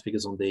precise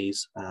figures on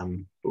these, but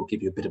will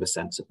give you a bit of a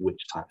sense of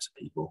which types of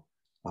people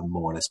are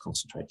more or less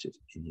concentrated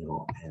in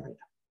your area.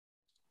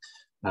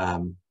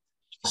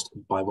 Just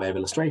by way of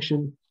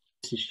illustration,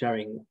 this is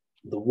showing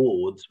the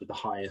wards with the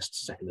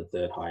highest, second and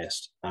third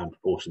highest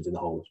proportions in the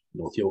whole of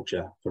North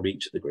Yorkshire for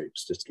each of the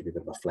groups, just to give you a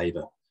bit of a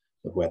flavour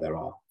of where there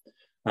are.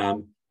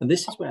 And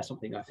this is where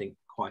something I think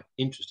quite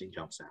interesting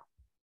jumps out.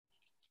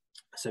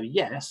 So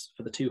yes,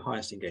 for the two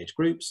highest engaged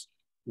groups,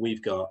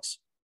 we've got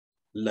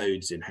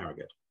loads in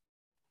Harrogate,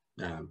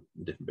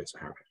 different bits of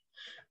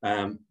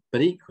Harrogate.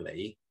 But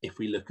equally, if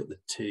we look at the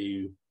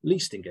two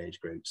least engaged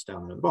groups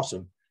down there at the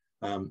bottom,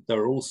 there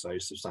are also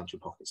substantial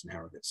pockets in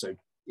Harrogate. So,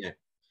 you know,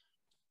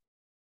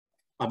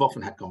 I've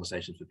often had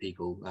conversations with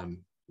people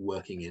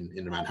working in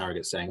and around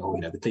Harrogate saying, oh,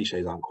 you know, the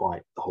cliches aren't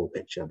quite the whole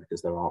picture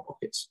because there are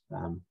pockets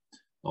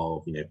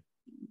of, you know,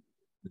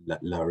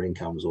 lower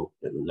incomes or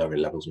lower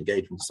levels of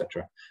engagement,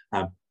 etc.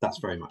 That's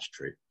very much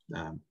true.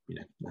 You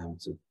know,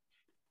 so I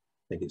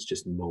think it's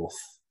just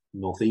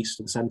northeast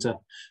of the centre,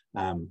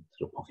 sort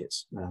of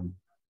pockets,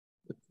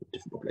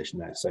 different population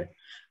there. So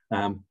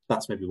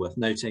that's maybe worth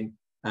noting.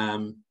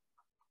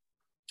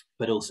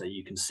 But also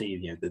you can see,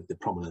 you know, the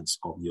prominence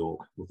of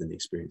York within the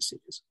experience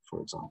seekers, for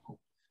example,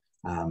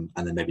 and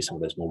then maybe some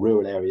of those more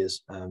rural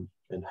areas in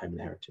home and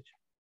heritage.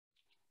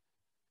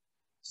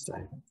 So.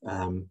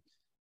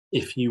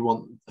 If you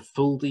want the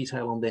full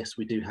detail on this,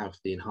 we do have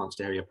the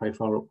enhanced area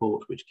profile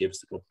report, which gives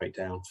the kind of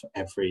breakdown for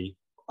every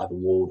either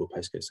ward or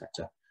postcode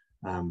sector,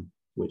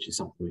 which is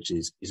something which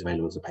is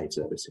available as a paid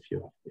service if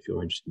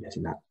you're interested in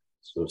getting that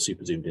sort of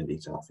super zoomed in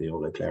detail for your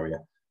local area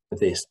for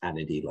this and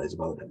indeed loads of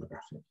other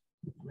demographic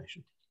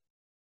information.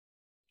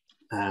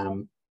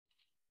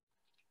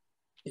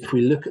 If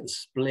we look at the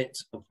split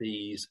of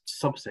these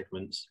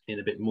subsegments in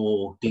a bit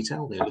more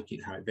detail, they're looking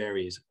at how it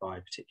varies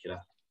by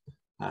particular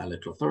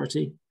local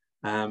authority.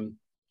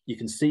 You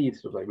can see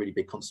sort of like really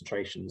big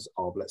concentrations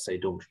of, let's say,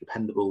 dormitory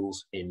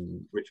dependables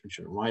in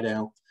Richmondshire and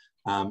Rydale.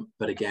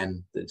 But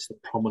again, it's the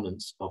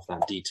prominence of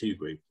that D2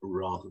 group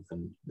rather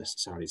than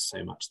necessarily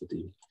so much the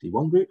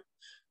D1 group.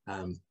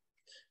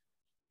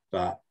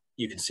 But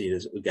you can see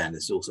there's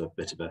also a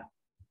bit of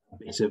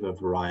a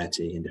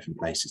variety in different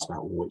places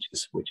about which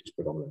is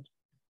predominant.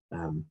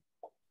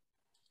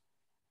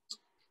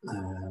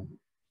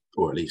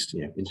 Or at least,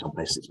 you know, in some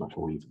places it's much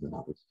more even than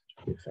others,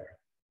 to be a fair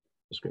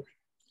description.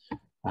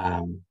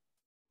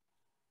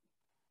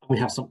 We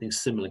have something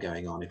similar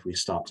going on if we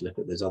start to look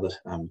at those other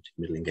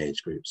middle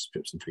engaged groups,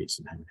 trips and treats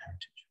and home and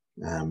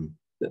heritage,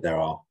 that there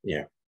are, you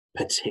know,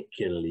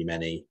 particularly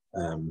many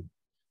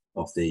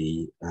of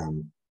the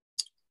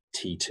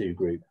T2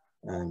 group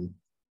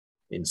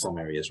in some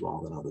areas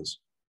rather than others,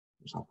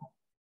 for example.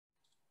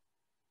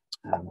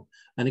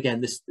 And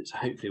again, this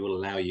hopefully will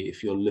allow you,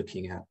 if you're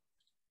looking at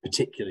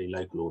particularly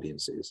local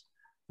audiences,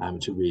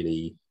 to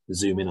really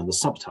zoom in on the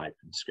subtype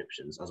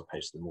descriptions as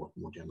opposed to the more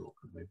general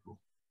kind of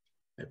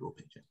overall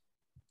picture.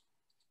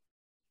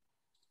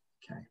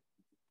 Okay.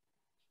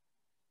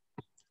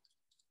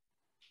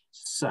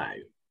 So,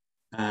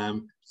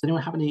 does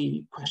anyone have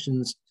any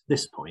questions at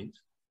this point?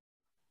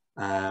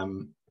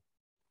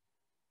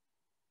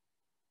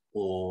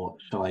 Or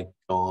shall I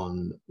go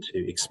on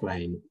to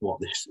explain what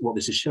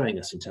this is showing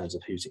us in terms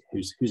of who's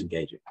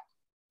engaging?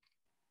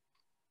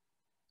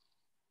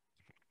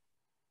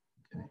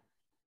 Okay.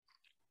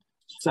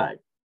 So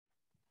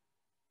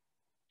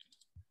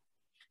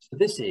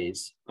this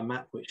is a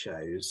map which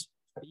shows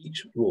for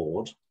each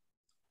ward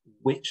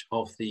which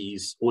of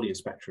these audience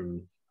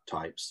spectrum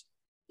types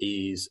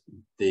is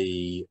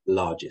the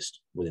largest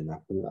within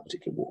that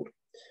particular ward.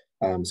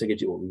 So it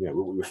gives you what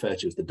we refer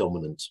to as the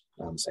dominant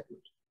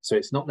segment. So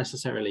it's not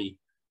necessarily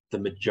the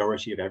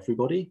majority of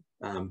everybody,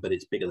 but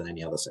it's bigger than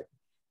any other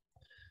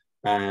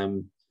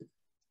segment.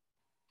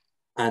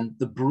 And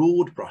the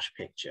broad brush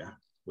picture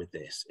with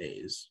this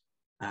is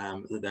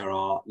that there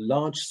are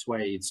large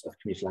swathes of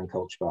community land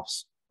culture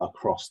buffs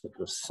across the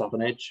kind of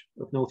southern edge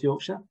of North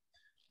Yorkshire,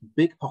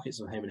 big pockets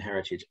of home and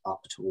heritage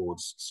up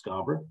towards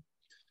Scarborough,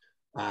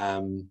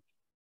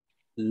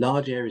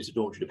 large areas of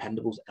dormitory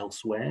dependables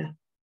elsewhere,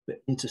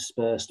 but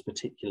interspersed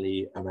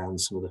particularly around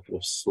some of the kind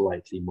of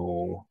slightly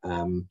more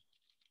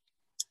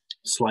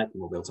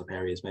built up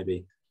areas,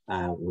 maybe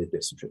with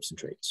bits of trips and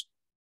treats.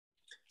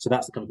 So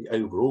that's the kind of the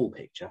overall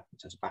picture in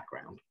terms of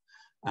background.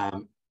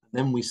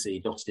 Then we see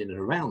dotted in and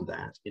around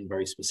that in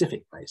very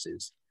specific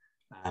places,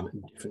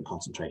 different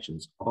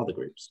concentrations of other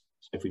groups.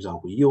 So for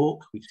example,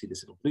 York, we see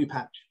this little blue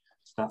patch.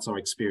 So that's our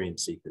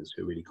experience seekers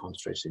who are really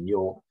concentrated in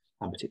York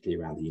and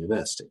particularly around the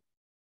university.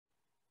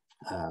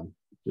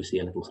 We see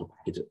a little sort of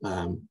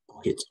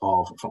pocket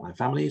of frontline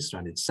families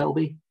surrounding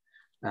Selby,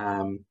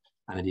 and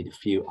indeed a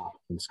few up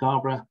in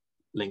Scarborough,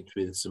 linked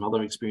with some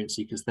other experience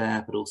seekers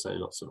there, but also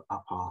lots of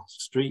up our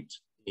street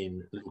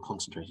in little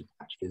concentrated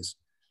patches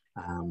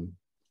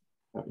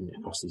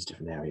across these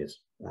different areas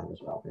as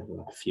well. We have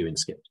a few in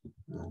Skipton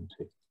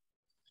too.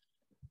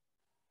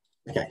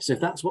 Okay, so if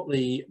that's what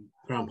the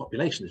ground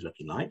population is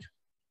looking like,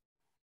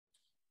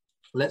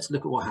 let's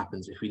look at what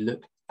happens if we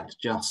look at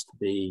just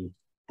the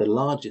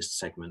largest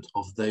segment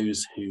of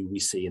those who we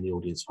see in the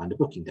audience finder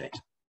booking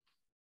data.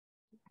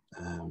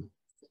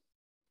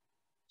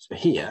 So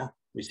here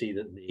we see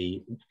that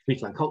the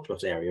community land culture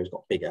buffs area has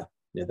got bigger.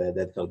 You know,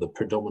 they're the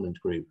predominant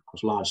group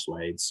across large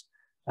swathes.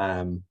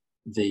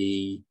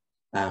 The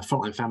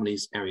frontline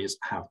families areas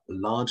have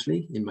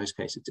largely, in most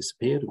cases,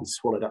 disappeared and been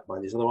swallowed up by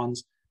these other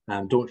ones.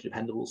 Dormitory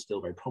dependables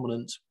still very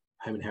prominent.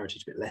 Home and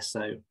heritage a bit less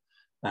so.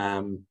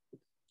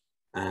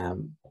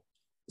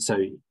 So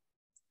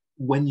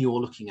when you're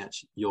looking at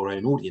your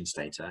own audience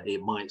data,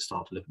 it might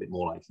start to look a bit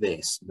more like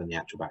this than the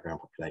actual background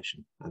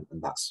population,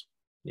 and that's,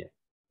 yeah,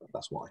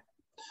 that's why.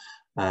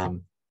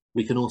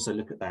 We can also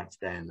look at that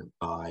then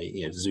by,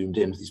 you know, zoomed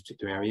in to these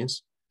particular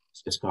areas,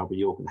 so Scarborough,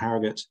 York and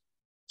Harrogate.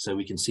 So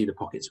we can see the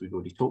pockets we've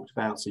already talked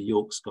about. So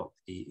York's got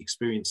the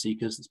experience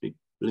seekers, this big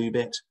blue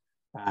bit,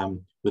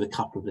 with a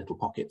couple of little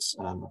pockets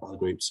of other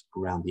groups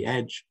around the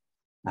edge.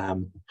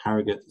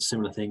 Harrogate,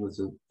 similar thing with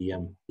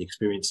the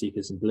experience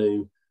seekers in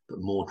blue, but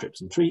more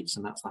trips and treats,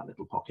 and that's that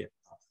little pocket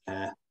up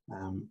there.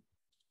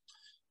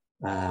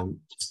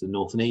 Just the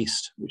north and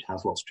east, which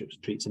has lots of trips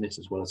and treats in it,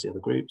 as well as the other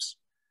groups.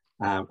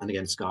 And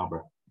again,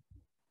 Scarborough.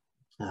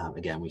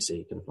 Again, we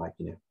see kind of like,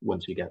 you know,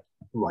 once we get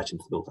right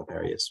into the built-up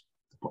areas,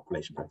 the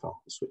population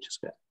profile switches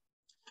a bit.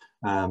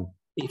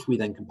 If we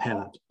then compare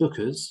that to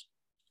bookers,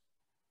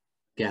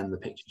 again, the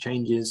picture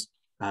changes.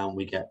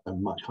 We get a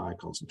much higher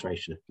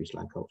concentration of community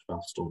land culture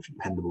buffs, dormitory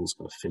dependables,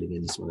 kind of filling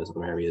in some of those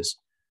other areas.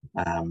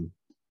 And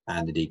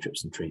indeed,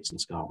 trips and treats in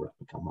Scarborough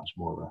become much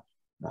more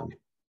of a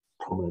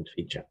prominent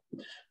feature.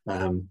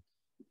 So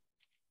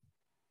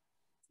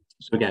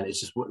again,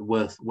 it's just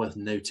worth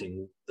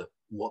noting that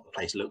what the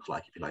place looks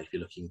like, if you like, if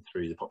you're looking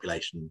through the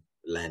population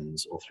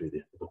lens or through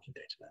the booking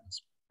data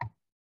lens.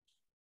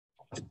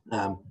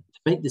 To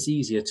make this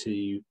easier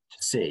to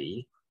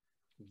see,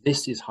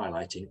 this is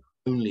highlighting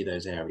only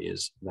those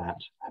areas that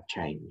have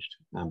changed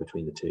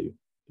between the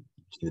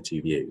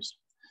two views.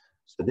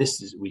 So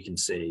this is, we can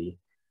see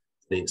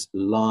that it's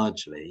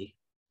largely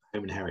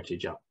home and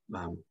heritage up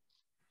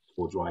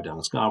towards right down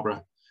to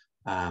Scarborough,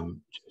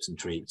 trips and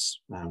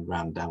treats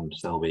round down to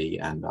Selby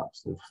and up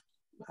sort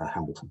of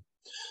Hambleton,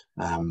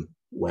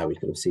 where we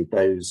could have seen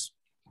those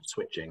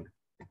switching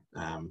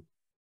and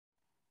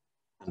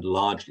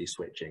largely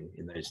switching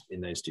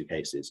in those two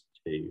cases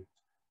to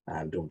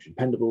dormitory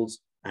dependables,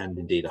 and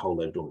indeed a whole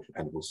load of dormitory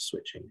dependables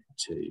switching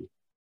to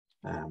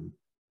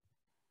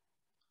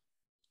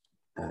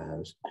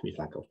community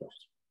land culture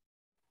buffs.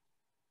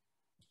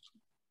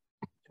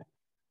 Okay.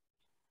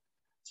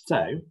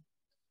 So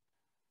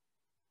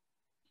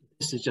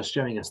this is just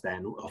showing us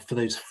then, for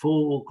those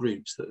four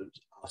groups that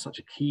are such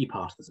a key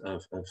part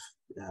of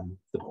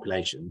the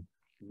population,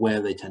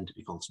 where they tend to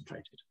be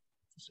concentrated.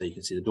 So you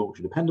can see the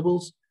dormitory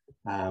dependables,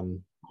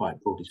 quite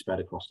broadly spread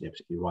across,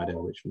 particularly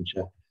Rydale,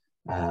 Richmondshire.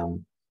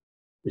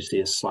 We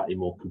see a slightly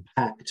more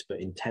compact but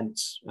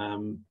intense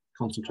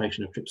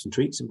concentration of trips and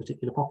treats in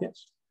particular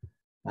pockets.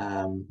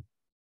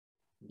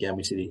 Again,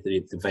 we see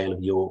the Vale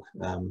of York,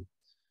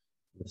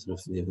 sort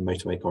of the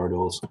motorway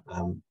corridors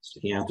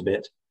sticking out a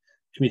bit.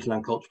 Community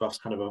land culture buffs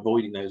kind of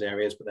avoiding those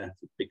areas, but there are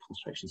big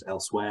concentrations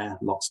elsewhere,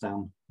 lots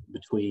down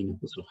between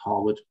the sort of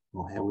Harwood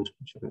or Harewood,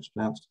 whichever it's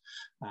pronounced,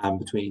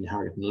 between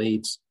Harrogate and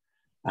Leeds.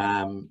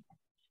 And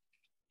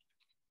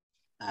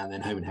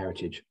then home and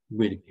heritage,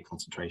 really big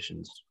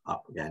concentrations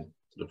up again,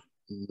 sort of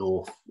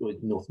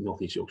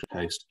northeast Yorkshire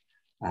coast,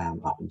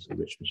 up into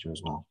Richmondshire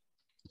as well.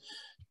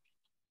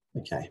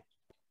 Okay,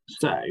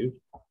 so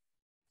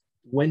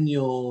when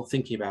you're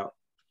thinking about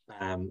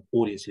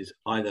audiences,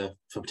 either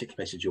for particular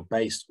places you're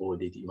based or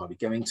indeed that you might be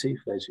going to,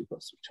 for those who've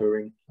got some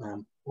touring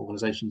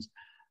organisations,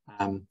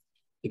 again,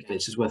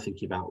 it's just worth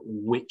thinking about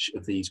which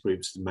of these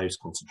groups is most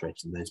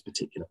concentrated in those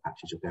particular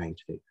patches you're going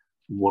to.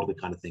 What are the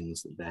kind of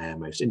things that they're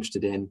most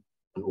interested in,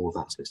 and all of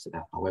that's listed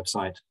out on our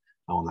website,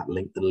 on that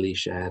link that Elise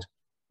shared,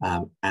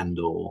 and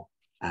or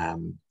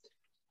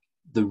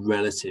the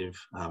relative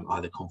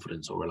either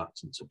confidence or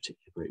reluctance of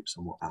particular groups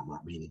and what that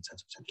might mean in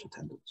terms of potential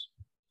attendance.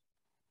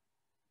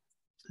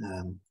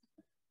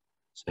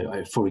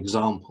 So for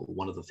example,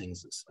 one of the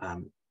things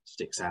that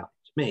sticks out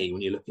to me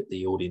when you look at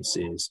the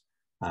audiences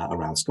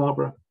around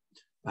Scarborough,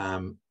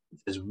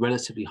 there's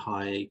relatively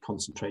high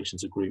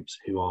concentrations of groups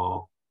who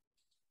are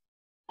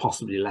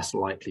possibly less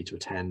likely to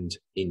attend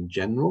in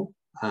general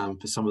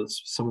for some of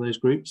those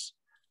groups,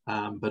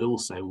 but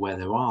also where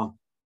there are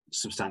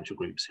substantial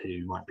groups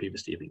who might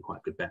previously have been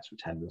quite good bets for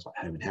attendance, like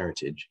home and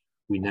heritage,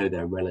 we know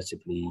they're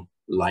relatively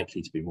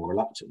likely to be more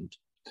reluctant.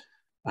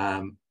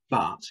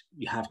 But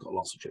you have got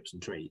lots of trips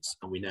and treats,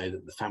 and we know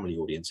that the family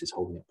audience is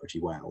holding up pretty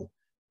well,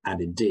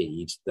 and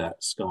indeed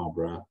that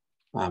Scarborough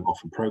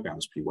often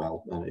programs pretty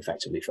well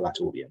effectively for that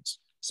audience.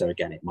 So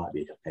again, it might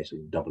be a case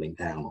of doubling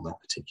down on that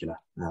particular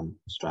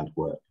strand of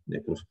work.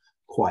 Kind of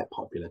quite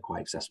popular,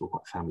 quite accessible,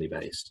 quite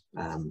family-based,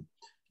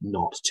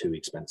 not too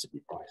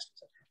expensively priced,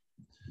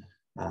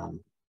 etc.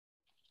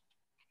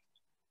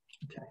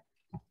 Okay.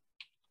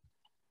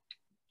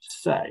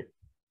 So,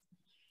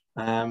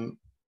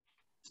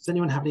 does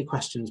anyone have any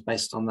questions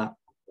based on that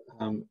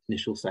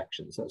initial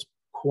section? So that's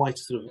quite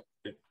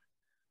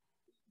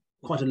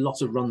quite a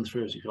lot of run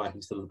through, if you like,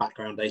 in sort of the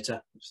background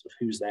data, sort of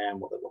who's there and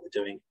what they're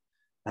doing.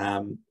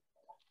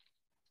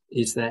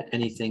 Is there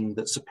anything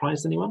that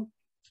surprised anyone?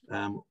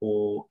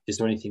 Or is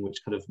there anything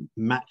which kind of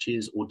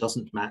matches or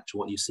doesn't match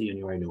what you see in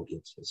your own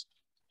audiences?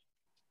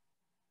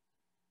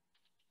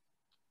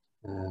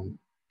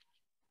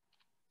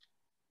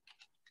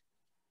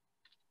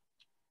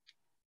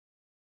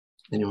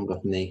 Anyone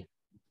got any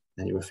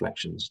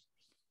reflections?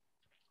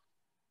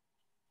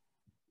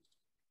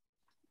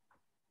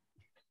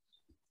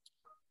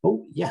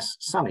 Oh yes,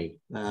 Sally.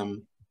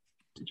 Did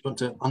you want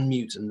to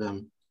unmute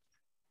and?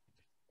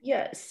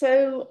 Yeah.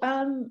 So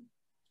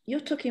you're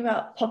talking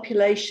about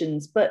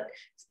populations, but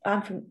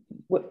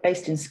we're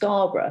based in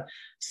Scarborough.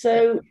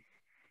 So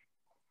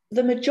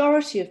the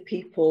majority of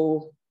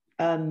people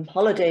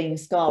holidaying in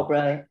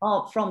Scarborough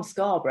aren't from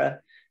Scarborough.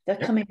 They're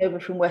coming over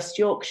from West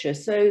Yorkshire.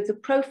 So the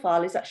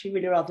profile is actually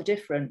really rather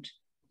different.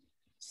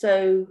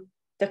 So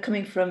they're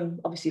coming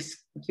from obviously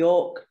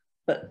York,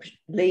 but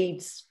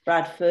Leeds,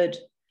 Bradford.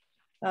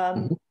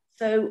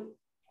 So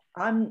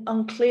I'm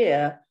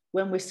unclear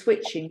when we're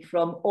switching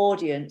from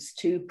audience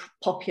to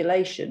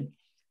population.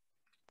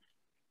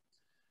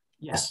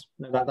 Yes,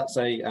 no, that's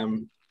a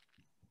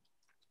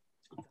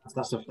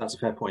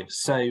fair point.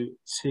 So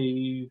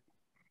to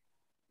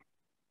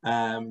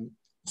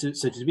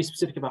be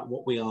specific about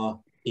what we are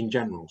in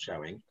general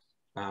showing,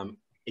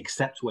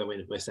 except where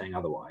we're saying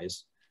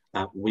otherwise,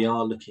 we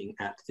are looking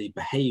at the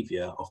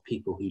behaviour of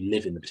people who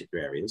live in the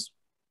particular areas,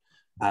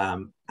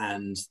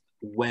 and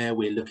where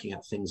we're looking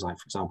at things like,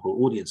 for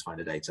example, audience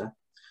finder data,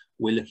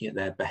 we're looking at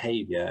their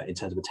behaviour in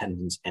terms of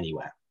attendance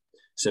anywhere.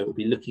 So it would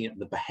be looking at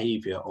the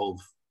behaviour of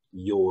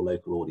your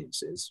local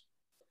audiences.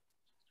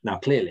 Now,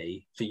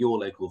 clearly, for your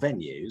local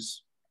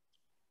venues,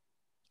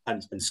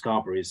 and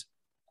Scarborough is,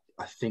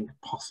 I think,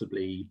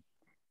 possibly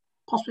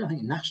I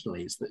think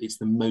nationally, it's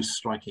the most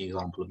striking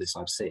example of this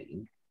I've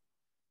seen.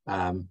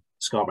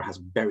 Scarborough has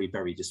very,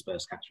 very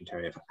dispersed catchment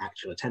area for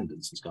actual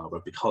attendance in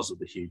Scarborough because of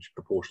the huge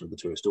proportion of the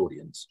tourist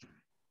audience.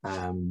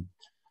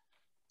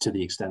 To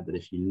the extent that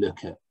if you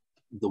look at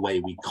the way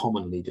we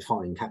commonly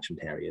define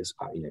catchment areas,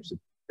 you know, so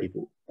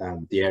people,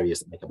 the areas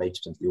that make up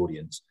 80% of the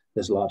audience,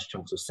 there's large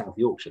chunks of South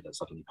Yorkshire that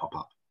suddenly pop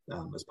up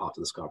as part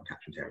of the Scarborough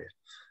catchment area.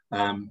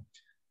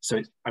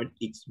 So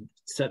it's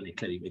certainly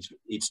clearly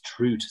it's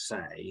true to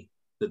say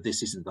that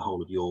this isn't the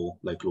whole of your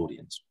local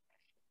audience,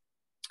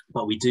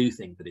 but we do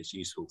think that it's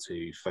useful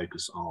to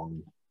focus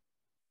on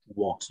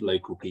what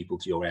local people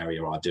to your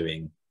area are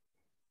doing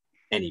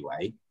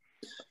anyway,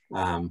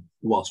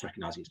 whilst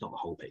recognising it's not the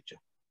whole picture.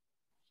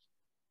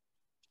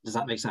 Does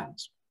that make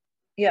sense?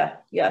 Yeah,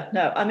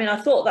 no, I mean, I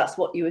thought that's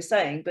what you were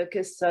saying,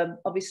 because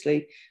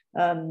obviously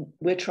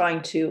we're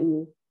trying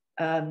to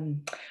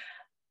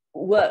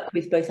work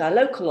with both our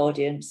local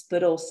audience,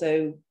 but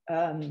also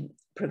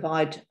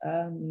provide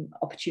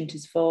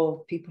opportunities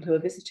for people who are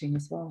visiting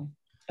as well.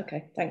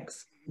 Okay,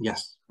 thanks.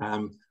 Yes.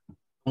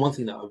 One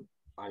thing that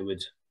I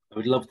would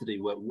love to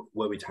do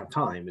were we to have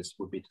time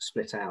would be to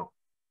split out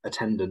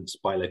attendance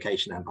by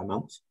location and by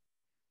month,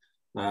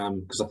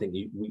 because I think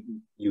you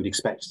would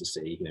expect to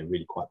see, you know,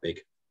 really quite big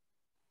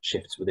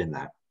shifts within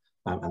that,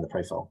 and the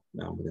profile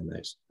within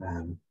those.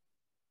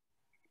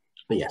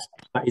 But yes,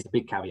 that is a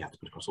big caveat to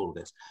put across all of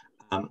this.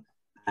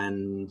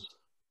 And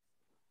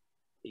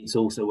it's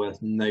also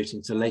worth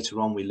noting, so later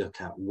on we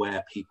look at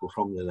where people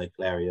from the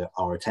local area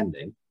are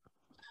attending,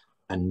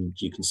 and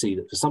you can see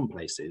that for some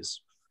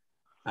places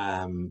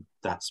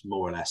that's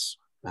more or less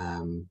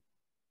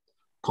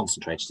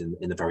concentrated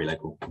in the very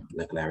local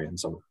area, and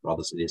some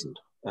others it isn't.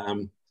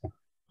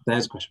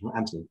 There's a question from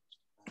Anthony.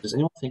 Does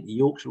anyone think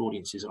Yorkshire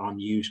audiences are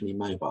unusually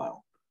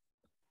mobile?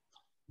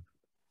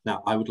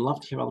 Now, I would love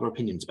to hear other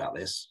opinions about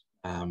this.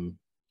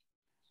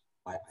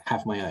 I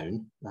have my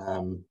own.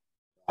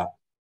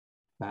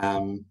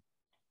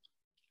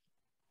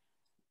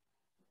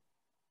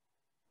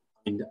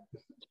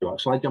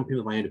 Shall I jump in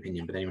with my own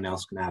opinion, but anyone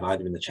else can add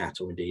either in the chat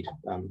or indeed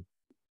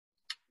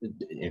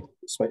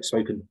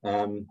spoken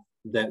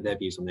their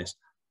views on this.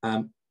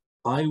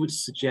 I would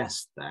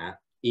suggest that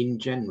in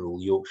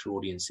general, Yorkshire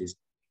audiences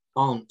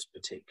aren't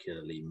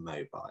particularly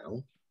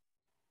mobile,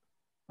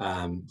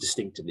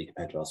 distinctively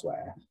compared to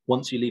elsewhere.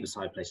 Once you leave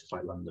aside places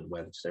like London,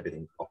 where just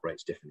everything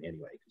operates differently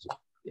anyway because of,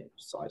 you know,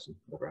 size and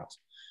whatever else.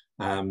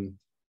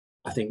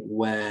 I think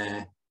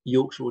where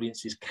Yorkshire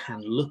audiences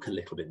can look a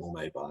little bit more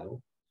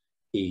mobile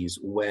is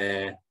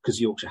where,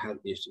 because Yorkshire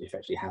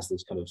effectively has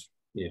this kind of,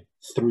 you know,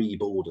 3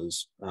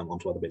 borders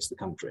onto other bits of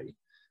the country,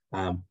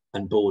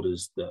 and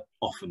borders that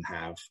often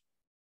have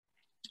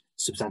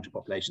substantial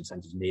population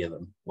centres near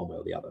them, one way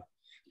or the other.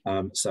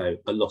 So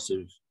a lot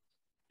of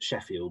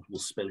Sheffield will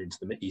spill into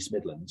the East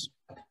Midlands,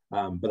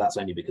 but that's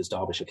only because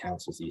Derbyshire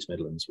counts as the East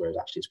Midlands, whereas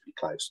actually it's pretty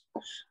close.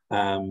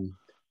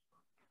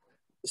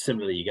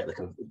 Similarly, you get the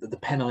kind of the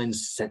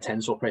Pennines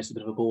tends to operate as a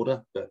bit of a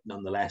border, but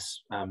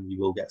nonetheless, you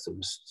will get sort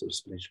of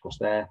spillage across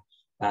there.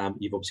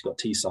 You've obviously got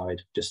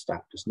Teesside, just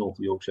north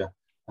of Yorkshire,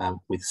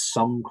 with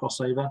some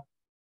crossover.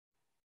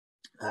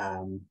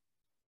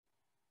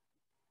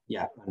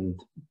 Yeah, and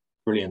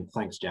brilliant.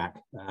 Thanks,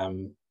 Jack.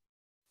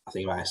 I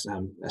think about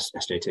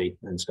SJT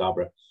and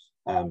Scarborough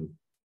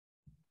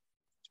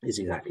is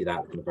exactly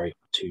that, kind of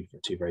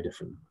two very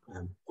different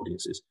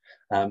audiences.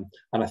 And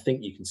I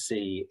think you can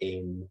see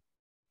in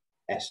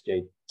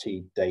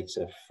SJT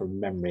data from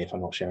memory, if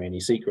I'm not sharing any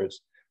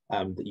secrets,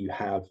 that you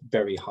have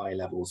very high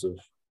levels of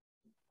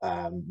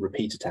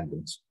repeat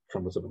attendance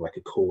from a sort of like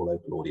a core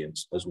local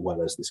audience, as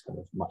well as this kind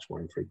of much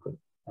more infrequent,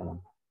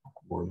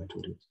 more remote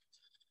audience.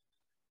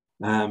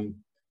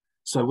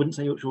 So I wouldn't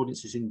say Yorkshire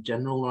audiences in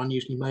general are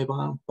unusually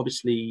mobile.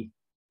 Obviously,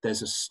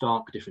 there's a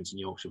stark difference in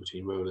Yorkshire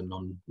between rural and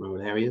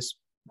non-rural areas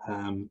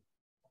in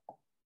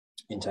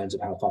terms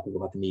of how far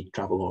people have the need to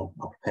travel or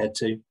are prepared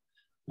to.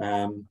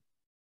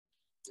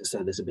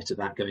 So there's a bit of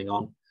that going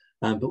on.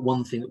 But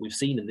one thing that we've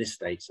seen in this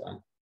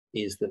data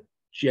is that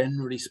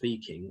generally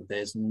speaking,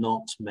 there's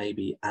not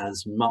maybe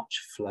as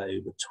much flow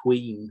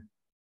between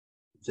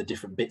the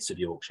different bits of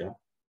Yorkshire,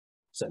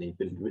 certainly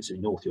bits of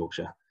North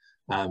Yorkshire,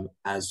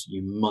 as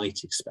you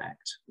might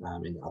expect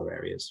in other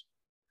areas.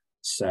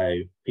 So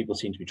people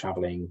seem to be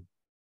travelling,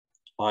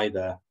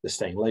 either they're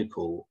staying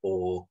local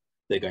or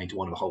they're going to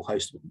one of a whole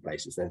host of different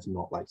places. There's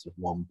not like sort of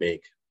one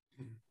big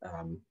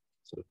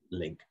sort of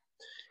link.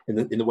 In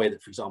the way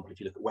that, for example, if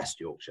you look at West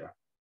Yorkshire,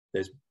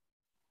 there's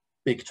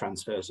big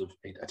transfers of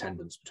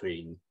attendance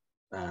between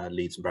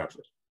Leeds and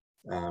Bradford.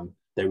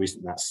 There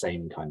isn't that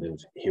same kind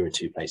of, here are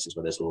two places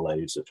where there's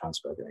loads of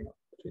transfer going on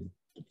between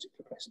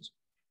particular places.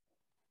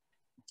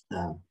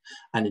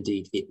 And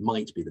indeed, it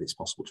might be that it's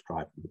possible to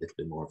try a little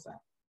bit more of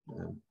that.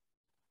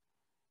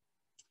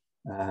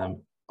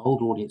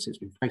 Old audiences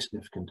have been very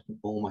significant in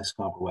all my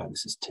Scarborough work.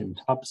 This is Tim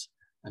Tubbs,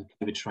 and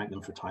COVID shrank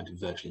them for a time to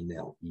virtually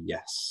nil.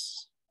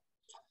 Yes.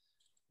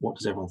 What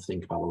does everyone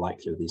think about the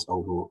likelihood of these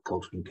old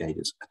cultural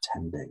engagers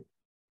attending?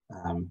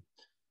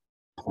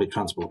 Public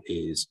transport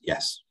is,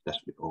 yes,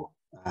 definitely more.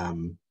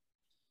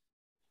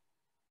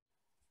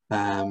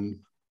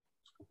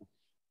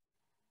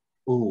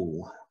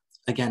 Oh,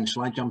 again,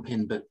 shall I jump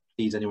in? But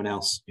please, anyone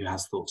else who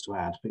has thoughts to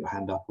add, put your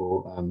hand up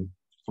or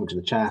come to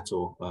the chat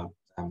or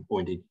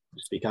indeed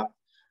speak up.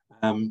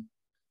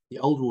 The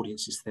older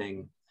audiences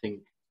thing, I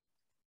think,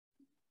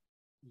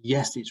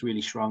 yes, it's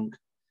really shrunk.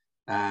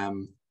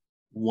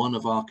 One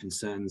of our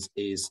concerns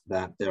is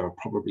that there are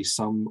probably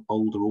some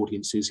older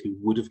audiences who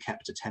would have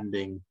kept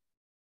attending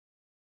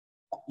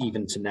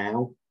even to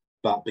now,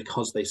 but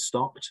because they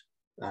stopped,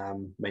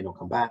 may not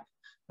come back.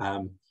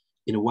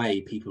 In a way,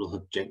 people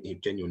have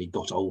genuinely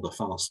got older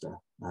faster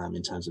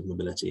in terms of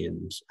mobility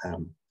and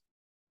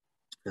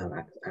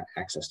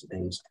access to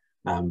things.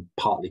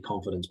 Partly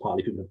confidence,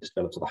 partly people have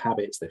developed other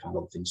habits, they've had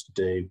other things to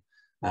do.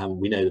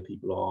 We know that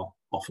people are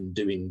often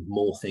doing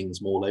more things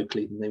more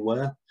locally than they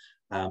were.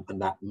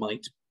 And that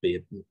might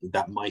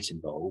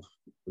involve,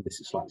 this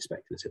is slightly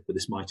speculative, but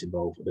this might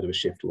involve a bit of a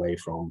shift away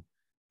from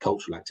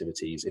cultural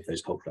activities if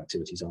those cultural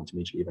activities aren't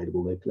immediately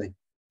available locally.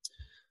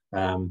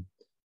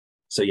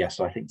 So yes,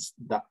 I think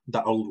that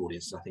old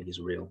audience, I think, is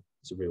a real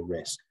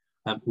risk.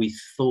 We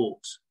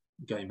thought,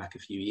 going back a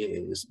few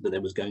years, that there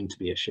was going to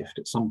be a shift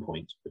at some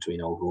point between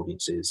old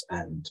audiences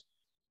and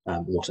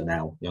what are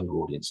now younger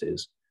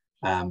audiences,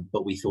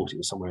 but we thought it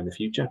was somewhere in the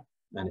future,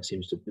 and it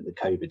seems to be that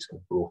COVID's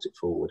kind of brought it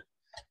forward.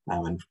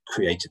 And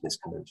created this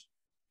kind of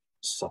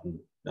sudden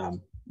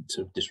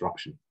sort of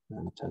disruption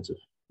in terms of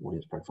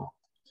audience profile.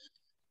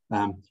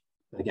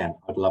 Again,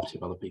 I'd love to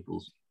hear other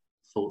people's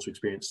thoughts or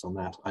experiences on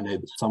that. I know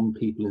that some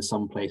people in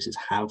some places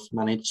have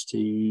managed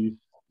to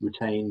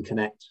retain,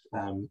 connect,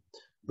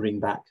 bring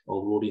back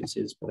older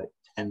audiences, but it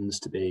tends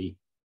to be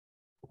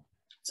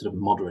sort of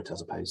moderate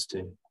as opposed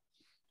to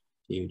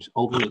huge.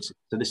 Old audiences.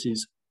 So this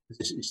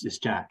is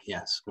Jack,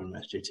 yes, from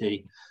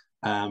SJT.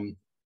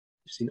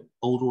 We've seen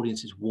old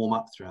audiences warm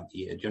up throughout the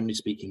year. Generally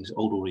speaking,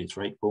 old audience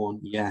rate born,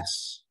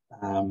 yes.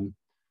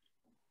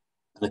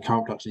 The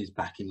current production is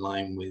back in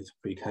line with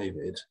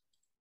pre-COVID.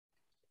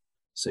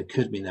 So it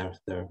could mean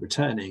they're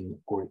returning,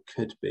 or it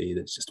could be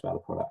that it's just about the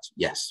product.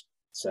 Yes.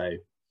 So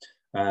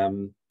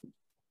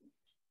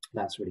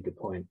that's a really good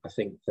point. I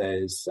think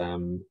there's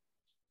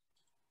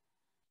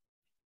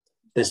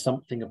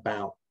something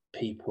about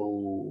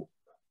people.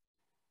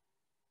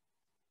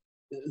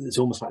 It's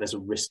almost like there's a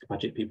risk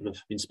budget people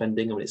have been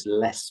spending. I mean, it's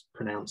less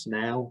pronounced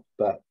now,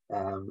 but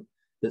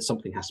that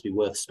something has to be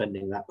worth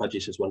spending that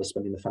budget as well as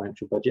spending the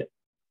financial budget.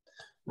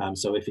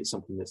 So if it's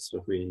something that's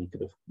sort of really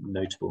kind of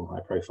notable and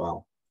high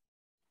profile,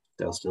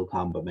 they'll still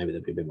come, but maybe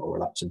they'll be a bit more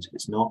reluctant if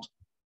it's not.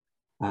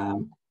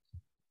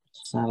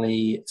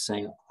 Sally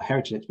saying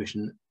Heritage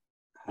Exhibition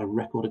had a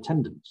record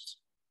attendance.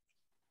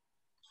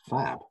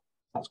 Fab.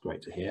 That's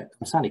great to hear.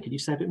 And Sally, could you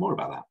say a bit more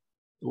about that?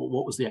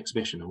 what was the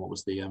exhibition and what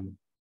was the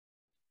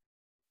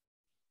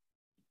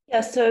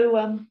Yeah,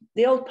 so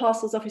the old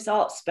Parcels Office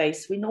art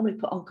space, we normally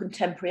put on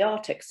contemporary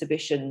art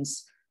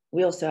exhibitions.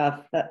 We also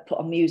have put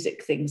on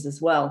music things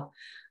as well.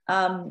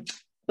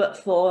 But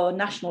for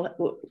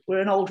we're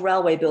an old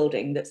railway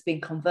building that's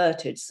been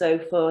converted. So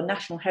for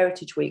National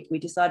Heritage Week, we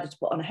decided to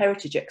put on a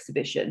heritage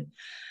exhibition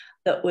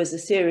that was a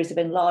series of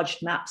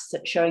enlarged maps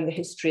showing the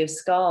history of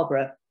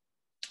Scarborough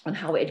and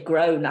how it had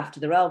grown after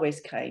the railways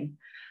came.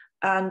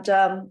 And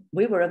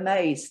we were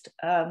amazed.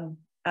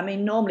 I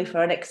mean, normally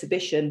for an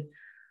exhibition,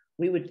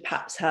 we would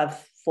perhaps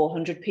have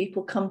 400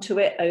 people come to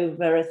it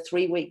over a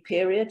 3-week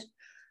period.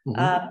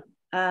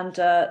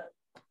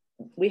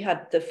 We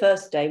had the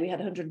first day, we had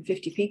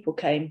 150 people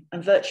came,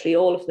 and virtually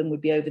all of them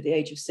would be over the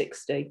age of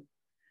 60.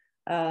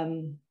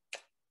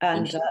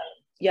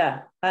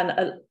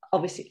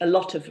 Obviously a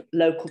lot of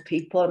local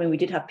people. I mean, we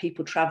did have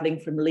people traveling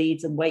from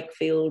Leeds and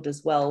Wakefield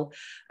as well,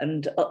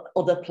 and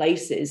other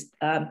places,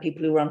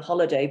 people who were on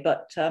holiday,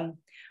 but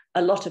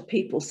a lot of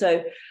people.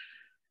 So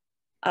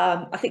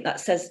I think that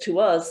says to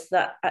us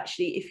that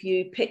actually, if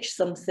you pitch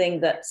something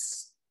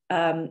that's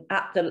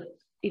at the,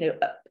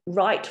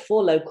 right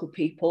for local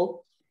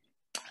people,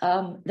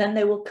 then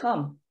they will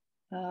come.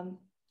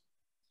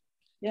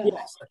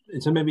 Yes.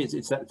 So maybe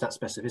it's that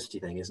specificity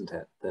thing, isn't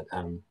it? That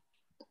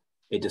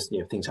it just,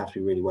 things have to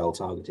be really well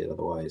targeted.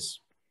 Otherwise,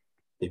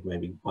 people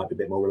maybe might be a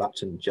bit more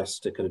reluctant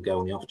just to kind of go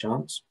on the off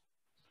chance.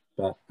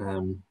 But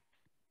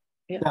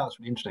that's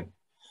really interesting.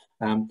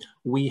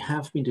 We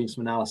have been doing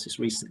some analysis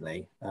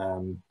recently,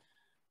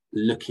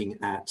 looking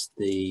at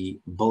the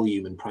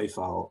volume and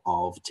profile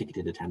of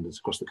ticketed attendance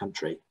across the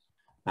country,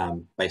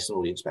 based on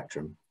audience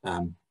spectrum,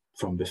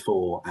 from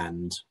before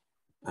and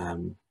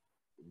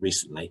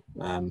recently,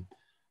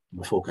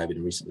 before COVID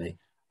and recently.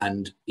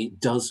 And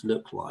it does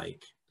look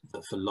like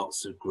that for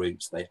lots of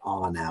groups, they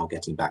are now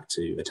getting back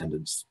to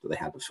attendance that they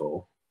had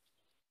before.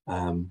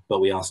 But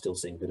we are still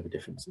seeing a bit of a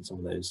difference in some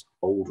of those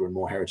older and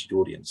more heritage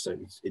audience. So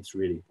it's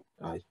really,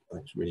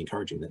 it's really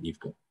encouraging that you've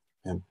got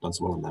done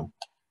so well on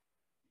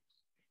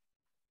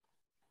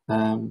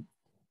them.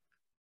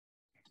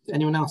 Does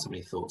anyone else have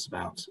any thoughts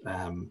about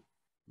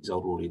these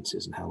older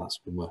audiences and how that's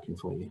been working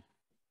for you?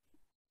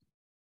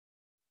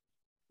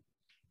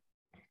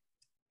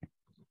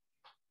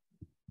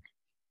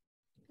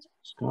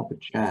 Scarborough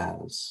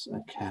Jazz,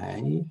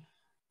 okay.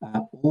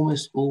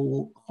 Almost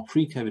all our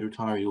pre-COVID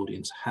retiree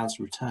audience has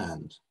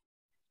returned.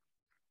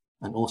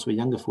 And also a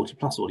younger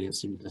 40+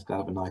 audience seems to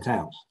have a night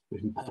out.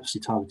 We've been purposely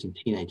targeting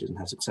teenagers and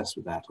had success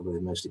with that, although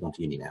they've mostly gone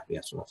to uni now.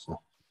 Yes, so that's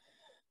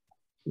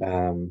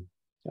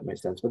that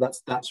makes sense. But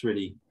that's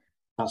really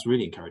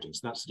encouraging.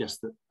 So that suggests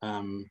that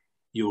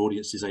your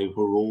audiences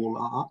overall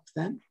are up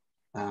then.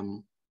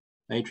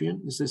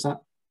 Adrian, is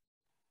that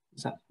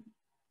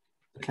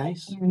the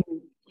case?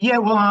 Yeah,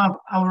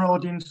 well, our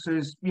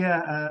audiences,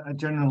 are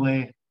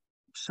generally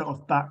sort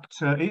of back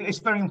to. It's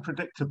very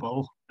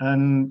unpredictable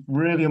and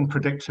really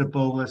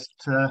unpredictable as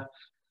to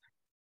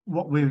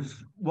what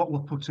we're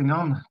putting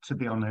on, to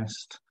be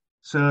honest.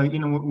 So,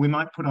 we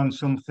might put on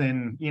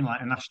something,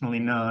 like a nationally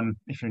known,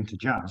 if you're into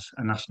jazz,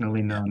 a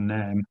nationally known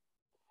name,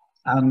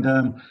 and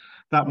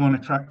that won't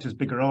attract as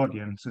bigger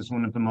audience as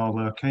one of the more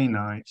low-key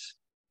nights.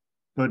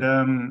 But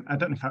I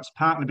don't know if that's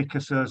partly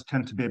because those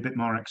tend to be a bit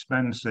more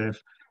expensive.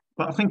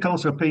 But I think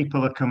also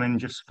people are coming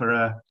just for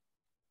a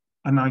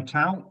night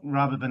out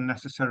rather than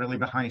necessarily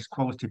the highest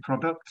quality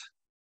product.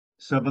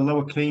 So the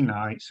lower key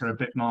nights are a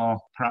bit more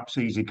perhaps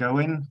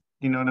easygoing.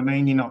 You know what I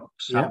mean? You're not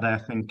sat there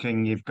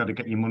thinking you've got to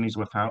get your money's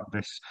worth out of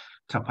this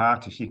top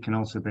artist. You can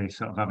also be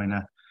sort of having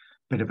a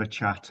bit of a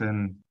chat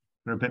and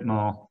they're a bit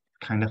more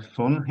kind of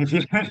fun, if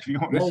you want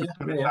to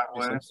put it that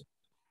way.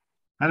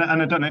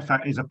 And I don't know if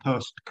that is a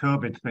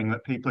post-COVID thing,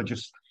 that people are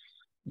just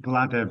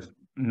glad of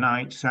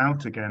nights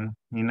out again,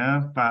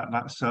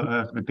 that sort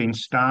of, they've been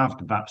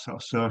starved of that sort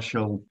of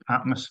social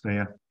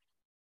atmosphere.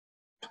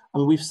 I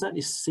mean, we've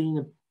certainly seen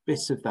a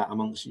bit of that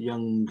amongst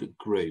young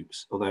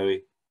groups, although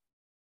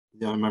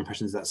my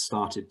impression is that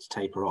started to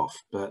taper off.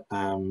 But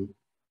no,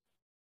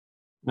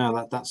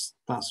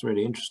 that's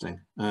really interesting.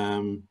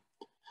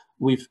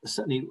 We've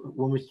certainly,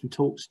 when we've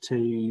talked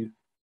to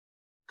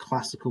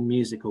classical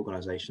music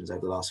organisations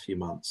over the last few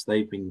months,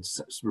 they've been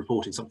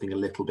reporting something a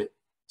little bit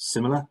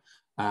similar,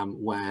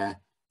 where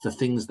the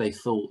things they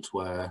thought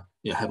were,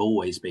 have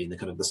always been the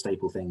kind of the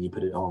staple thing, you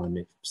put it on and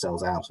it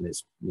sells out and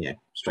it's,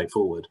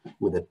 straightforward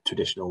with a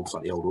traditional,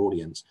 slightly older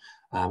audience.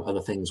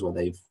 Other things where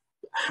they've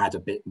had a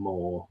bit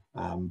more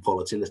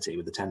volatility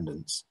with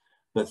attendance,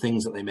 but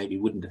things that they maybe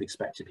wouldn't have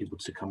expected people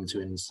to come to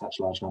in such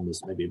large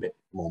numbers, maybe a bit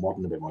more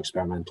modern, a bit more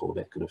experimental, a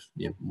bit kind of,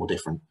 more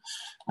different,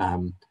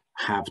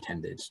 have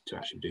tended to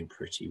actually be doing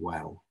pretty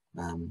well.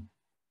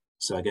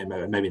 So again,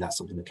 maybe that's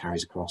something that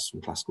carries across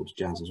from classical to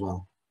jazz as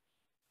well.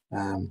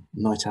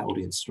 Night out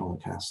audience, strong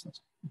at cast.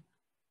 That's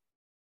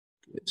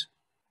good.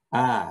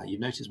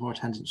 You've noticed more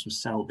attendance from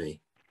Selby.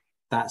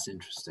 That's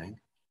interesting.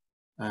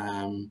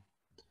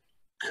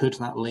 Could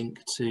that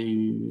link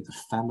to the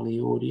family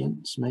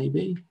audience,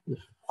 maybe? The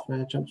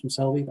fair jumps from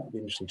Selby? That would be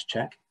interesting to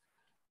check.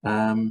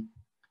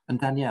 And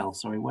Danielle,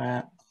 sorry,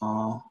 where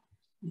are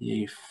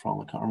you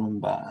from? I can't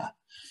remember.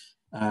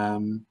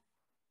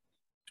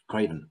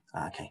 Craven.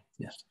 Okay,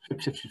 yes.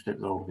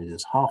 50% of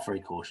visitors, half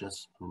very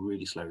cautious,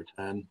 really slow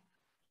return,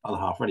 other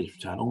half ready to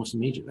return almost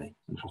immediately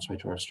and transfer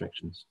to our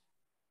restrictions.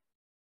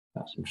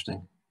 That's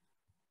interesting.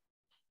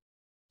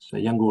 So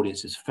young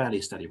audiences,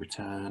 fairly steady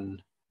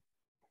return.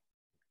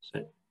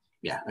 So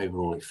yeah,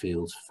 overall it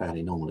feels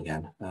fairly normal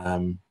again.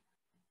 And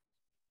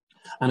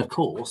of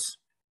course,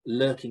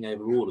 lurking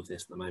over all of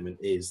this at the moment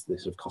is the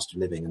sort of cost of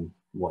living and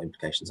what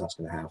implications that's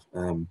going to have.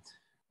 And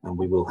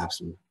we will have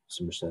some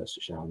research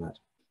to show on that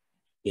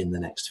in the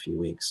next few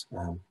weeks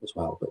as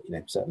well. But you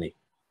know, certainly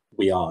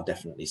we are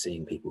definitely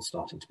seeing people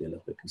starting to be a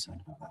little bit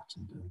concerned about that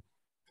and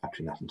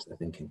factoring that into their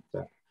thinking.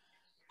 But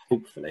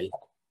hopefully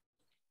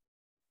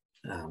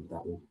that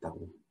will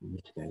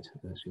mitigate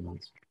the next few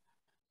months.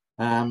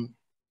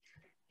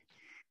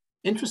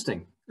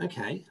 Interesting.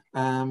 Okay.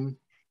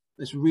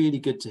 It's really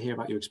good to hear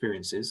about your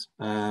experiences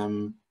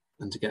and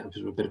to get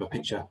a bit of a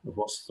picture of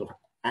what's sort of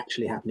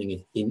actually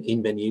happening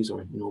in venues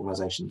or in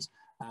organisations.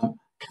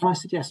 Can I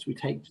suggest we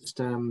take just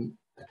a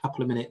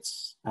couple of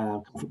minutes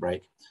comfort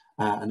break,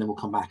 and then we'll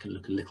come back and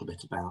look a little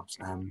bit about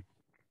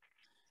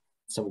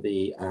some of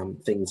the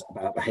things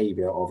about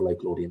behaviour of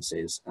local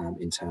audiences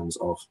in terms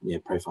of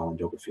profile and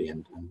geography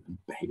and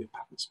behaviour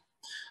patterns.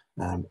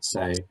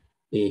 So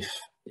if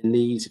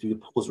Elise, if you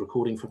could pause the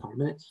recording for a couple of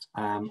minutes,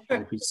 and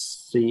if we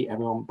see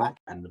everyone back,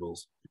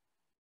 animals,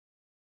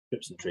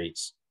 trips and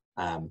treats,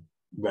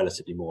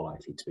 relatively more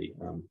likely to be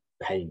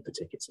paying for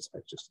tickets as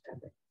opposed to just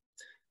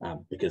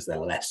attending, because they're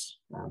less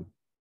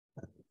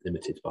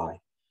limited by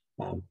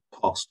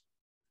cost,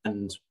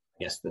 and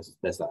yes,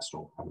 there's that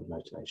strong family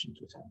motivation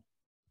to attend.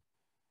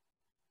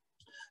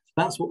 So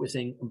that's what we're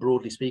seeing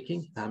broadly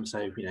speaking. So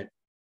you know,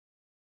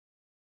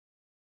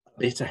 a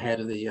bit ahead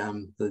of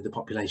the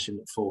population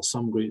for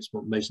some groups,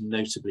 but most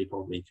notably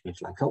probably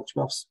community land culture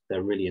buffs.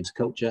 They're really into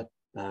culture,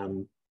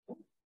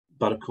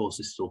 but of course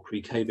this is all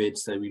pre-COVID,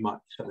 so we might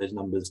expect those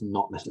numbers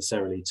not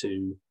necessarily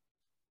to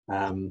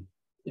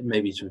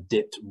maybe to have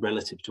dipped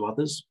relative to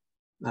others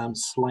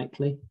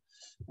slightly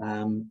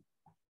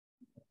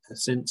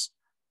since,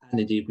 and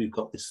indeed we've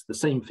got the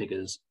same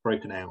figures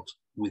broken out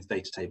with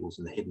data tables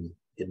in the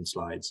hidden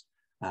slides,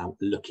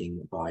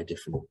 looking by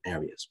different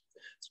areas.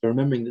 So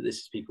remembering that this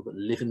is people that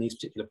live in these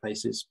particular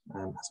places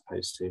as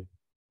opposed to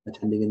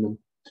attending in them.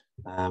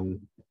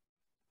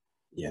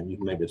 Yeah, you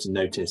can maybe be able to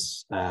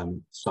notice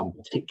some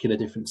particular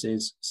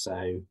differences.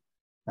 So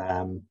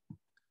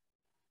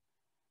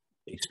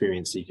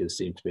experienced seekers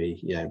seem to be,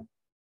 you know,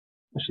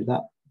 actually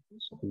that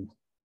something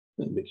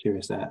a little bit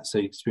curious there. So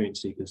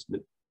experienced seekers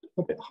look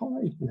a bit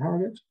high in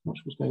Harrogate. Not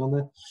sure what's going on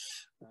there.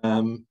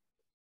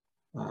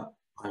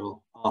 I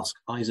will ask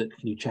Isaac,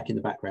 can you check in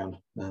the background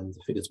the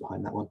figures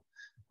behind that one?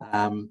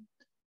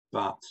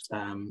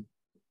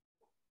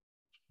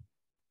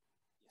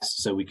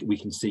 So we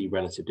can see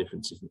relative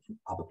differences from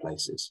other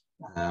places.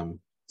 So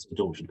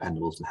Dormitory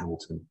Dependables and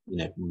Hamilton, you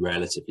know,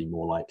 relatively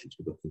more likely to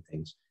be booking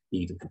things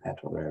even compared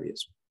to other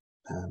areas.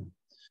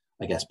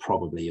 I guess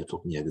probably you're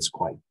talking, there's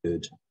quite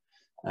good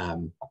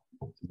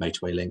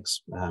motorway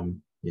links,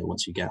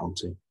 once you get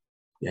onto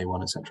the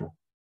A1, etc.,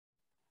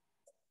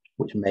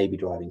 which may be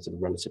driving sort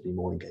of relatively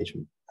more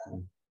engagement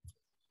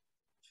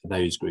for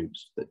those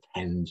groups that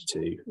tend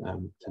to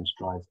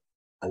drive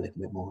a little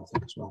bit more, I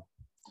think, as well.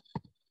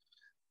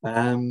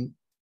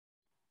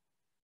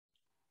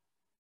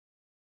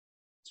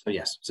 So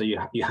yes, so you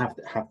have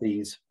to have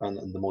these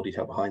and the more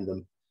detail behind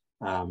them,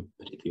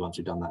 particularly once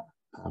you've done that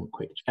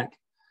quick check.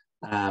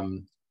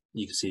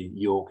 You can see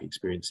York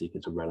experience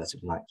seekers are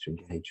relatively likely to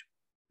engage,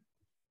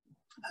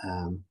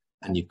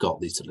 and you've got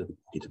these sort of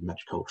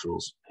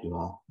metroculturals who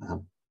are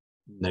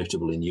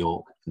notable in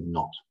York and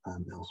not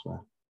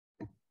elsewhere.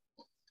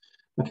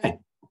 Okay,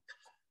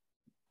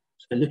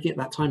 so looking at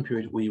that time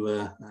period we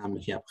were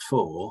looking at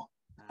before,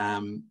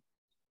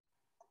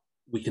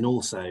 we can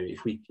also,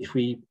 if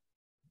we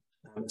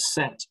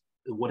set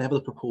whatever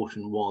the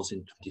proportion was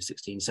in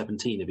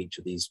 2016-17 of each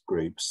of these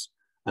groups,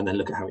 and then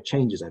look at how it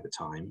changes over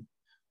time,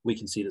 we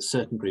can see that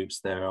certain groups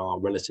there are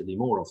relatively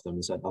more of them,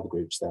 and certain other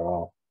groups there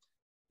are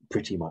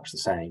pretty much the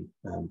same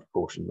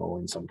proportion, or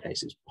in some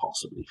cases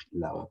possibly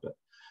lower. But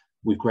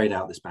we've grayed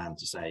out this band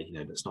to say,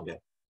 let's not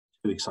get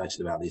too excited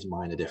about these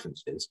minor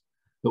differences.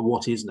 But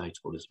what is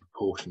notable is the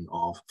proportion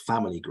of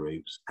family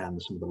groups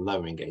and some of the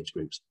lower engaged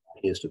groups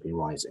appears to have been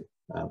rising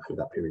over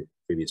that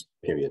previous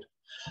period.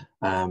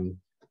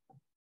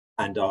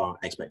 And our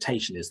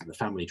expectation is that the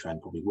family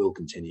trend probably will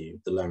continue.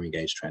 The lower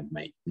engaged trend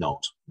may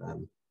not,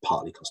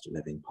 partly cost of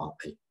living,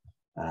 partly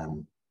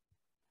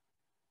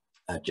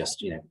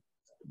just,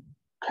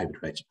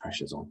 COVID-related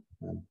pressures on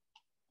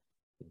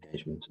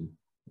engagement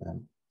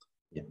and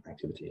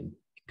activity and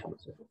income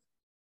and so forth.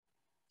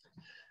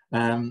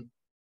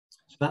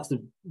 So that's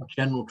the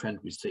general trend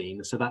we've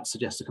seen. So that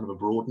suggests a kind of a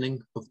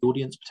broadening of the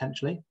audience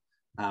potentially,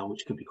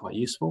 which could be quite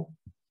useful,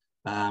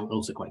 and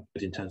also quite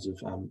good in terms of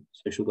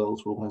social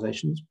goals for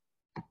organisations.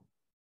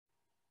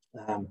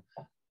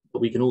 But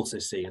we can also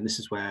see, and this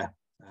is where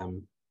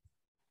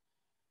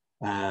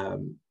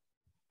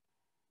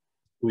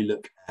we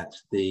look at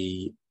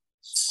the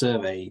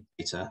survey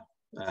data,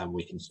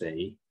 we can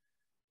see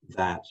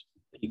that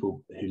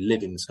people who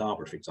live in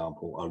Scarborough, for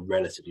example, are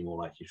relatively more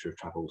likely to have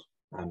travelled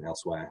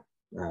elsewhere.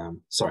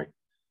 Sorry,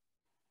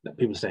 that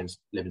people who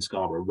live in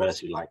Scarborough are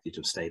relatively likely to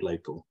have stayed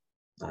local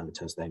in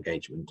terms of their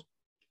engagement.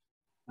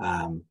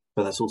 But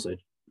that's also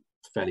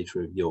fairly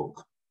true of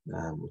York,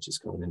 which is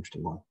kind of an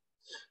interesting one.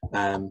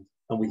 And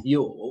with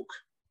York,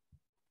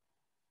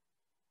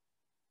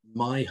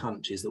 my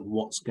hunch is that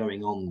what's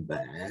going on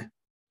there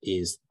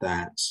is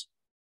that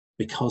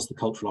because the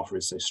cultural offer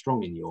is so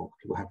strong in York,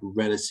 people have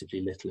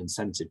relatively little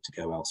incentive to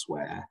go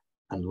elsewhere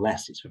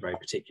unless it's for very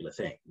particular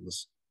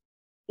things,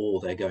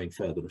 or they're going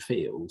further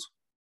afield.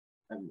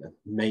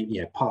 Maybe,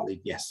 you know,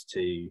 partly yes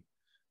to,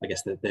 I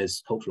guess that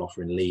there's cultural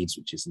offer in Leeds,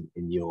 which is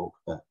in York,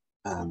 but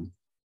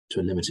to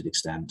a limited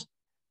extent.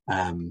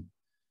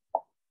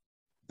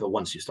 But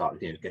once you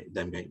start, you know,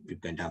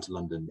 going down to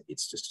London,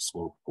 it's just a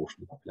small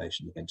proportion of the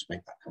population again to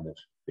make that kind of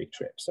big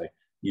trip. So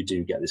you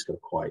do get this kind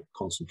of quite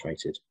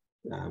concentrated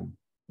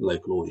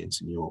local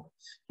audience in York,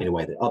 in a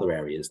way that other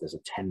areas there's a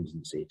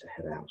tendency to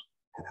head out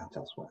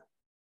elsewhere.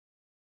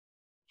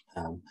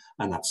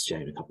 And that's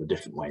shown a couple of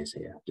different ways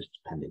here, just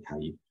depending how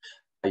you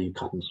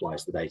cut and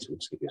slice the data,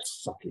 which gives you a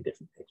subtly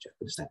different picture,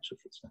 but essentially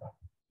it's a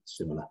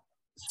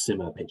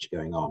similar picture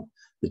going on.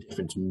 The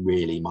difference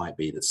really might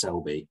be that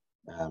Selby,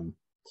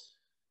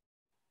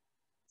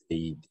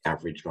 the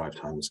average drive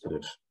time is kind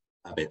of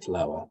a bit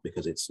lower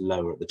because it's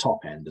lower at the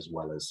top end as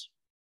well as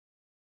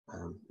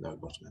lower at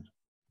bottom end.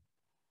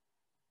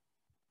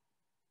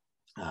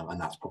 And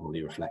that's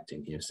probably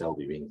reflecting, you know,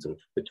 Selby being sort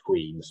of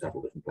between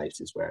several different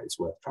places where it's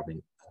worth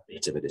travelling a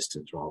bit of a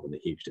distance rather than a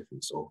huge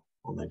difference or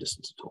no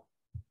distance at all.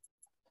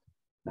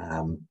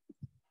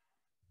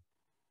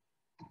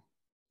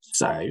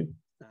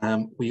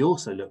 We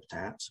also looked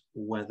at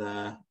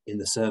whether in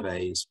the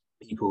surveys,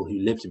 people who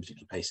lived in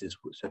particular places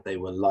said they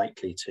were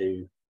likely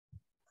to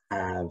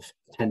have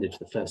attended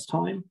for the first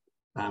time,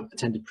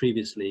 attended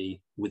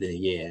previously within a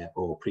year,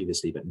 or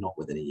previously but not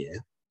within a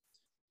year.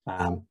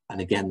 And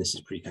again, this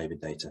is pre-COVID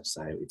data,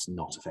 so it's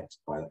not affected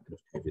by that kind of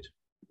COVID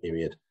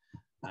period.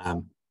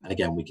 And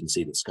again, we can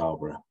see that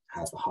Scarborough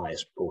has the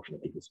highest proportion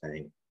of people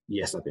saying,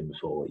 yes, I've been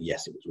before,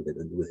 yes, it was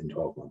within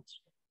 12 months.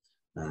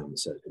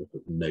 So kind of a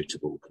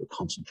notable kind of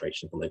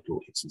concentration of the local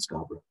audience in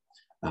Scarborough,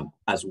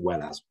 as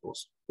well as, of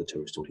course, the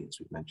tourist audience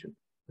we've mentioned.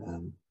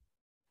 And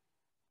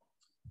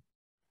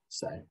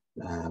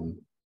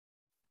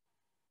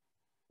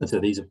so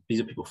these are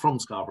people from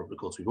Scarborough, but of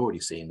course we've already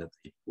seen that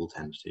people will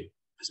tend to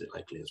visit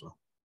locally as well.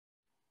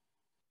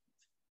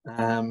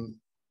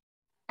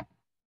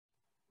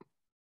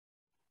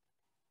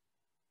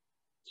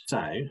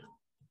 So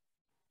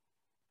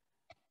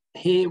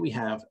here we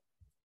have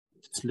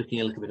just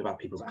looking a little bit about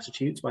people's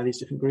attitudes by these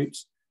different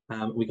groups.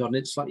 We got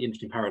a slightly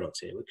interesting paradox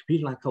here. With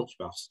computer lab culture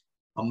buffs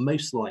are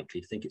most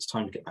likely to think it's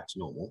time to get back to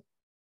normal,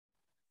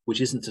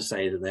 which isn't to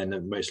say that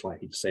they're most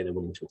likely to say they're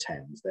willing to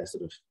attend. They're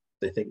sort of,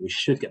 they think we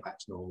should get back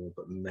to normal,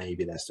 but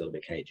maybe they're still a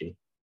bit cagey.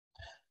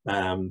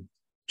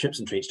 Trips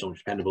and treats to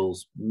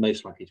expendables,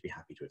 most likely to be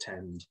happy to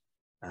attend.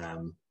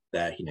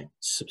 They're, you know,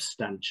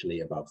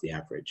 substantially above the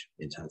average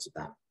in terms of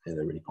that.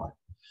 They're really quite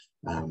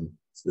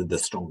the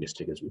strongest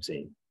figures we've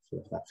seen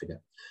for that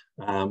figure.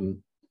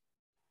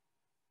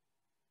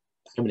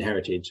 Family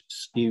heritage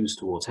skews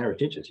towards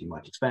heritage, as you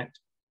might expect,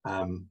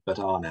 but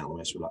are now the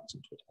most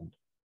reluctant to attend.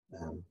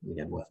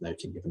 Again, worth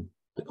noting given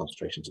the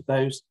concentrations of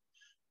those.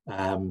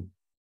 And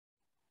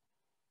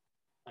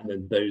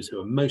then those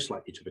who are most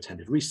likely to have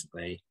attended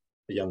recently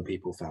are young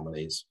people,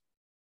 families,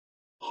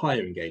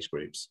 higher engaged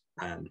groups,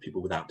 and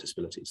people without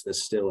disabilities.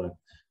 There's still a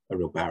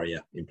real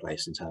barrier in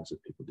place in terms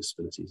of people with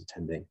disabilities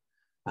attending,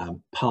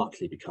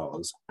 partly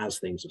because as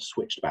things have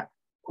switched back,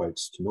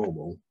 quotes, to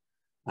normal,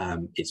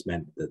 it's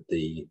meant that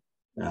the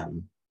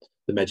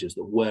measures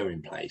that were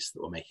in place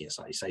that were making it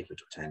slightly safer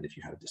to attend if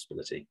you had a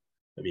disability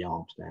maybe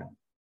aren't now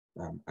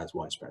as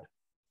widespread.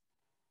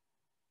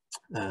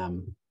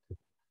 And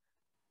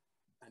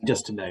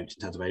just to note,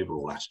 in terms of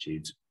overall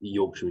attitudes,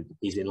 Yorkshire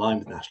is in line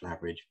with the national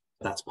average.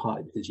 That's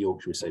partly because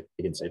Yorkshire is so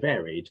big and so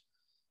varied.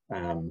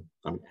 I mean,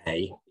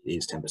 A, it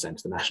is 10%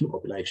 of the national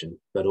population,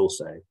 but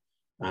also,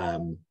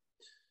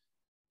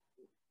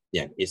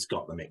 yeah, it's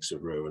got the mix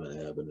of rural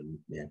and urban and,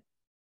 yeah,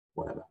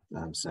 whatever.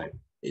 So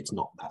it's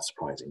not that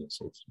surprising. It's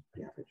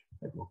pretty average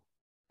overall.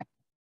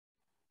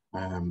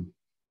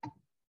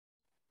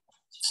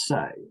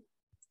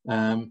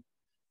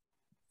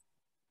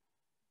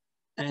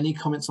 Any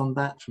comments on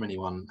that from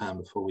anyone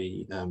before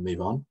we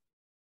move on?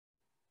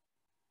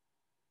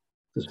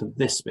 Because for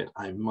this bit,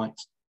 I might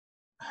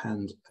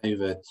hand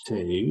over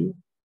to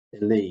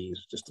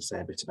Elise just to say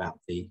a bit about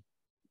the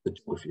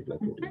geography of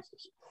local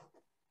audiences.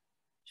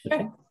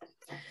 Sure.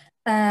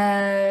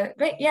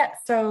 Great, yeah.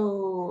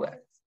 So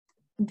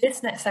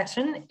this next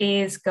section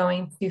is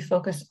going to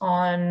focus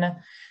on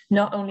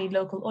not only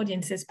local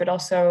audiences, but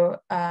also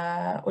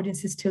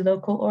audiences to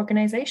local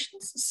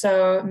organizations.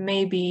 So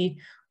maybe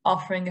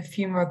offering a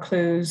few more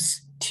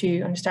clues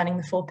to understanding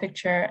the full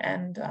picture.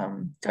 And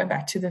going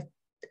back to the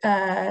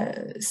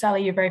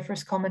Sally, your very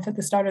first comment at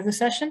the start of the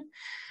session,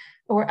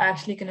 we're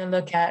actually going to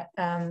look at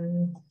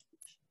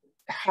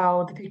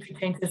how the picture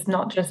changes,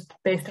 not just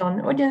based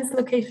on audience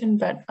location,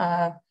 but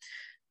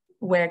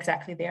where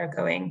exactly they are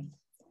going.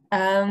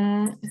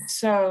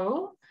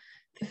 So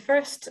the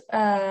first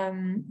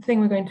thing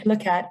we're going to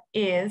look at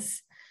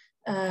is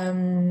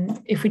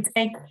if we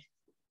take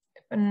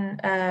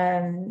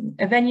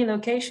a venue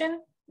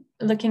location,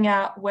 looking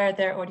at where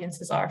their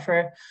audiences are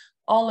for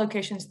all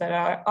locations that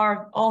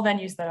are all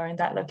venues that are in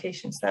that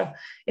location. So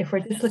if we're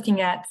just looking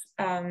at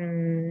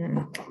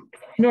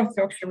North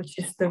Yorkshire, which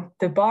is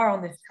the bar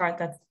on this chart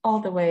that's all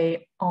the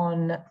way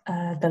on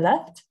the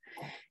left.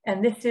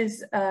 And this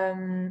is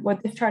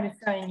what this chart is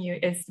showing you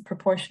is the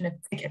proportion of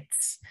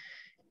tickets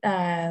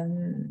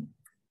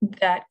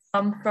that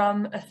come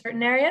from a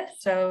certain area.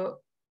 So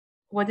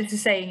what this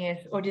is saying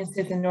is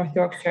audiences in North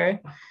Yorkshire,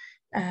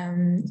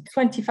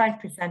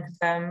 25% of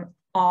them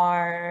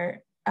are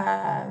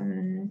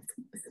 25%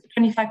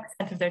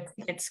 of their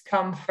tickets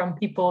come from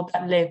people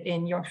that live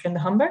in Yorkshire and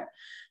the Humber,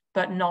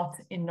 but not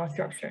in North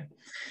Yorkshire.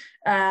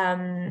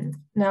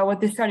 Now, what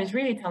this chart is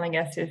really telling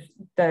us is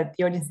that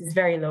the audience is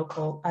very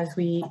local. As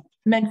we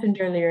mentioned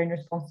earlier in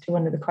response to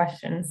one of the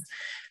questions,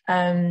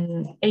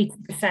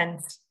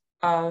 80%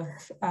 of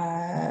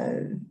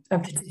the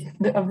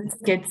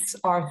tickets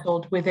are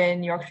sold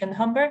within Yorkshire and the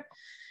Humber,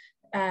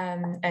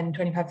 and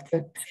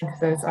 25% of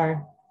those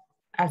are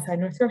outside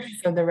North Yorkshire.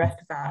 So the rest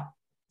of that,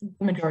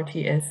 the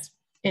majority is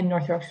in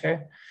North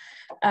Yorkshire.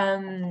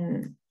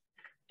 And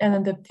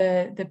then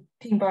the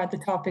pink bar at the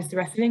top is the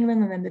rest of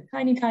England, and then the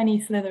tiny, tiny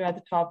slither at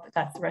the top,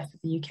 that's the rest of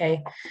the UK.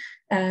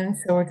 And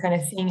so we're kind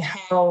of seeing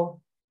how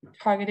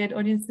targeted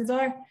audiences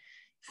are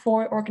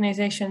for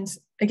organizations,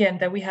 again,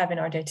 that we have in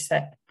our data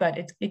set, but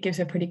it gives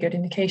a pretty good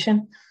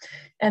indication.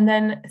 And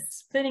then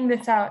splitting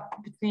this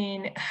out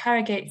between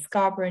Harrogate,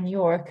 Scarborough, and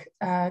York,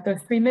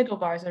 those three middle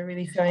bars are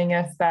really showing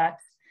us that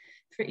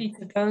for each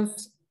of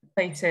those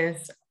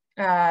places,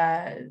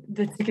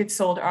 the tickets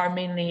sold are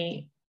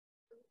mainly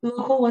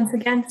local once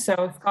again.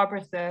 So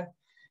Scarborough is the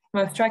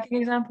most striking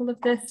example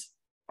of this,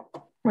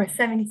 where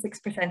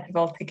 76% of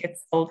all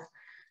tickets sold,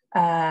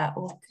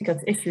 all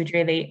tickets issued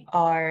really,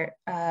 are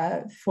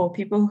for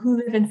people who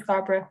live in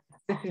Scarborough.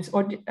 This is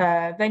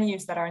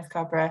venues that are in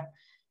Scarborough.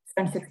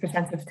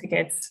 76% of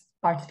tickets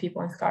are to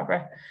people in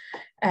Scarborough,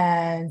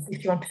 and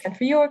 61%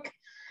 for York.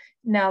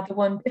 Now, the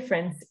one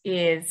difference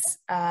is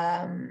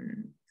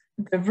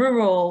the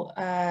rural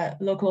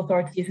local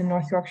authorities in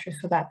North Yorkshire,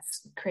 so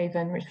that's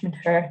Craven,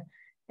 Richmondshire,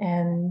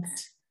 and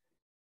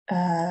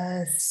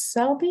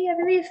Selby, I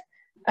believe.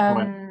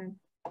 Right.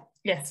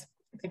 Yes,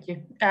 thank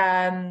you.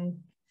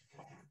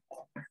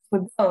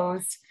 With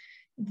those,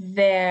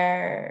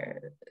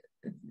 their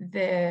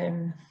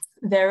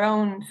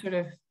own sort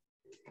of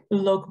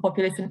local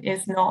population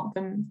is not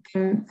the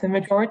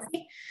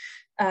majority,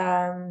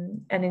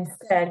 and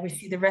instead we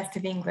see the rest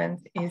of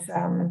England is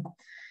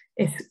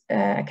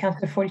accounts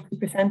for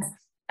 42%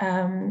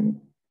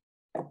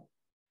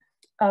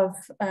 of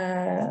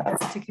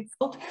tickets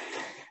sold.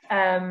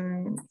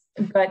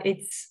 But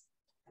it's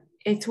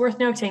worth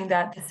noting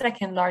that the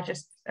second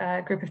largest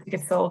group of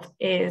tickets sold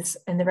is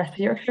in the rest of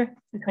Yorkshire,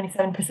 the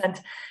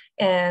 27%,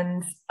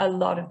 and a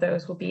lot of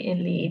those will be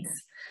in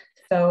Leeds.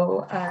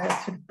 So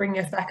to bring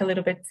us back a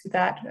little bit to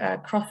that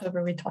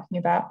crossover we're talking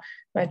about,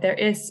 right?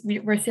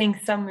 We're seeing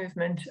some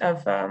movement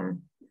of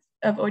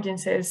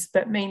audiences,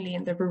 but mainly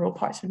in the rural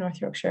parts of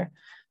North Yorkshire,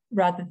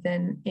 rather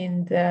than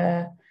in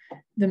the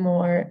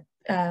more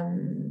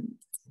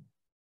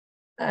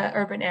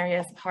urban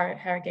areas of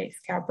Harrogate,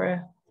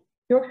 Scarborough,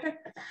 Yorkshire.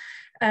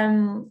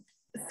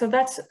 So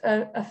that's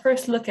a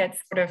first look at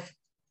sort of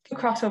the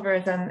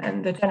crossovers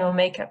and the general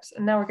makeups.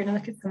 And now we're going to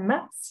look at some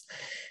maps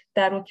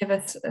that will give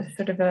us a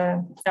sort of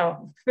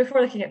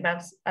before looking at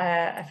maps,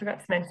 I forgot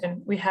to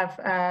mention, we have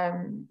a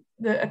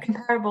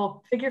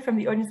comparable figure from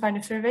the audience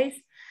finder surveys.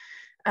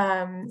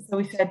 So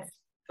we said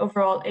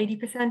overall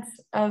 80%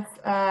 of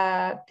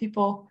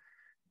people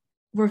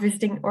were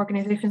visiting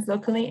organizations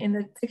locally in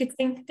the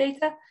ticketing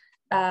data.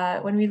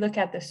 When we look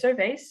at the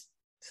surveys,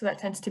 so that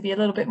tends to be a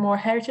little bit more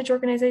heritage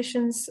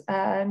organizations,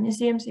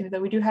 museums, even though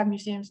we do have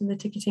museums in the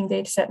ticketing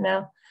data set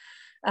now.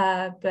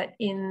 But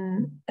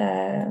in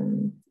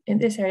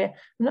this area,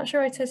 I'm not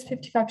sure it says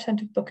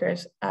 55% of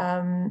bookers,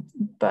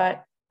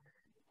 but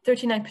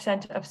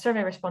 39% of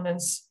survey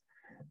respondents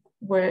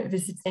were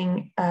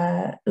visiting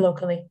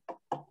locally.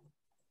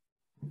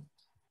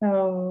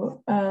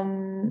 So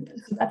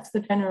that's the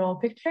general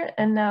picture.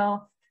 And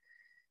now,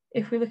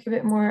 if we look a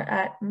bit more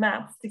at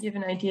maps to give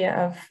an idea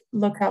of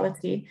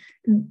locality,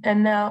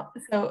 and now,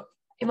 so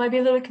it might be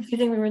a little bit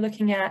confusing. We were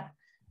looking at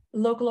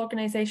local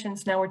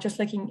organizations. Now we're just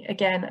looking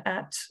again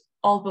at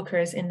all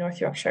bookers in North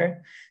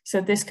Yorkshire.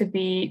 So this could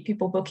be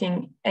people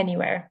booking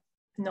anywhere,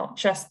 not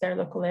just their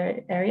local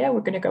area.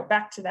 We're going to go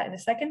back to that in a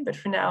second, but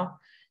for now,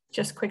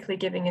 just quickly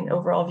giving an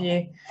overall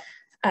view.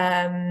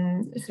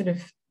 Sort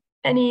of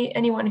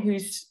anyone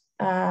who's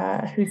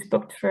who's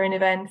booked for an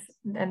event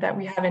and that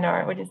we have in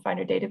our audience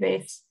finder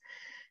database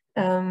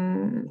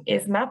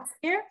is mapped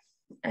here,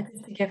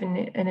 just to give an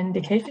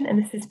indication. And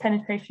this is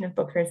penetration of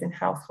bookers in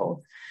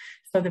households.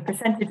 So the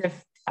percentage of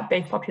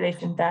app-based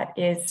population that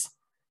is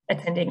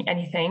attending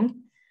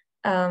anything.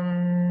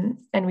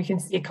 And we can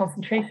see a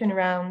concentration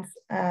around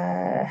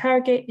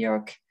Harrogate,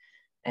 York,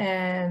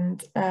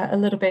 and a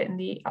little bit in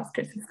the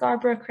outskirts of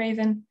Scarborough,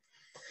 Craven.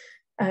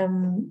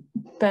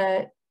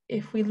 But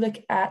if we look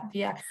at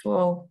the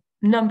actual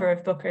number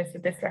of bookers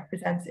that this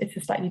represents, it's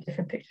a slightly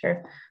different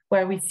picture,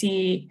 where we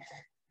see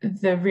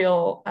the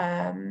real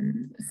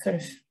sort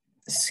of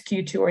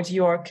skew towards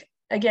York,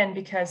 again,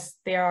 because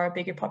they are a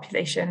bigger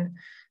population.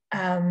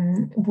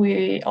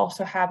 We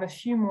also have a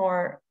few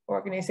more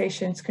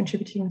organizations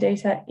contributing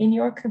data in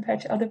York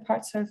compared to other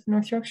parts of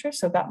North Yorkshire,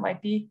 so that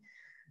might be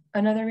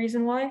another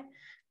reason why.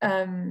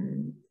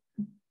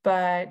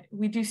 But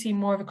we do see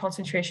more of a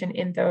concentration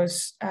in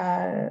those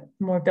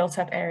more built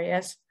up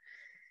areas,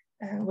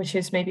 which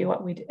is maybe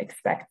what we'd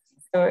expect.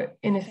 So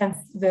in a sense,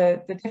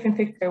 the different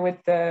picture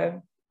with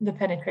the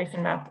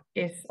penetration map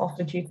is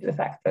also due to the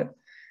fact that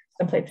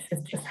some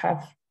places just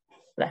have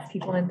less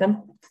people in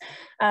them.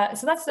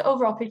 So that's the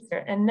overall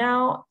picture. And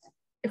now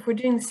if we're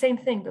doing the same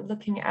thing, but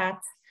looking at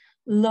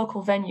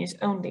local venues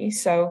only,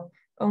 so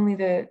only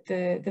the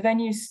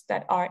venues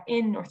that are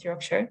in North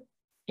Yorkshire,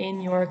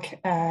 in York,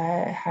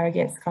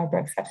 Harrogate,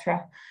 Scarborough,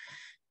 etc.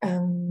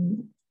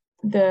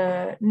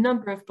 The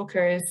number of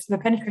bookers, the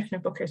penetration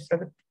of bookers, so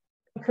the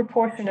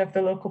proportion of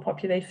the local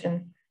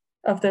population,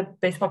 of the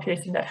base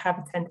population that have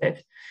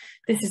attended,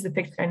 this is the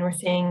picture. And we're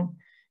seeing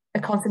a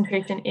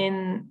concentration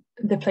in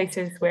the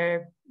places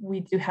where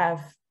we do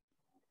have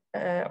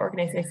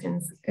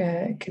organizations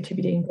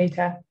contributing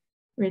data,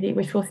 really,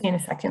 which we'll see in a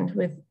second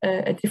with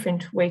a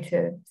different way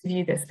to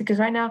view this. Because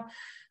right now,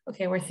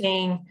 okay, we're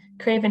seeing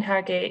Craven,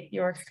 Harrogate,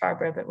 York,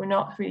 Scarborough, but we're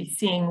not really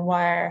seeing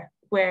where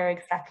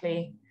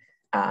exactly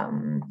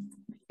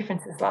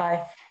differences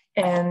lie,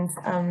 and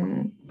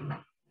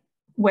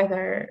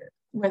whether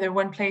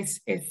one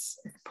place is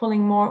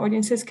pulling more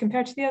audiences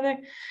compared to the other.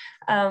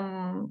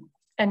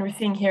 And we're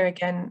seeing here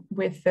again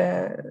with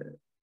the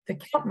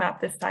count map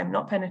this time,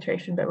 not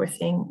penetration, but we're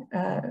seeing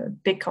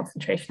big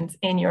concentrations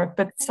in York,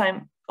 but this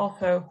time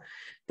also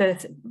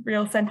the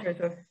real centers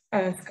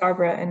of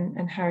Scarborough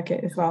and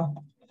Harrogate as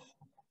well.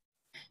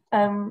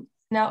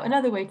 Now,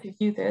 another way to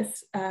view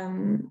this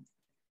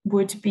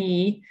would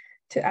be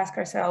to ask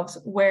ourselves,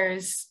 where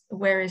is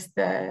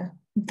the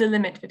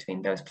limit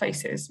between those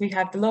places? We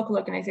have the local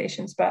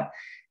organizations, but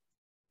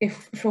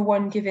if for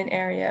one given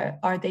area,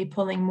 are they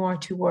pulling more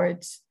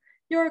towards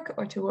York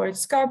or towards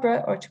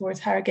Scarborough or towards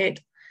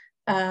Harrogate?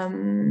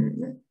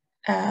 You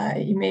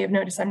may have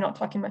noticed I'm not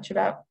talking much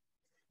about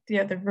the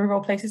other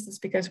rural places. It's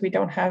because we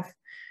don't have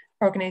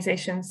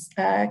organizations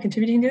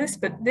contributing to this,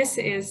 but this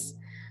is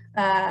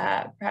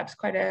perhaps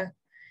quite an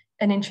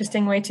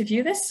interesting way to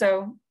view this.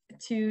 So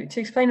to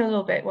explain a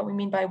little bit what we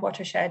mean by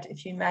watershed,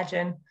 if you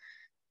imagine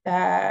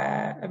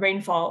a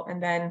rainfall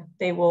and then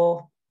they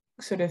will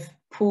sort of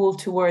pool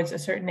towards a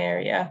certain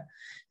area,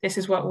 this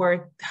is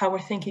how we're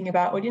thinking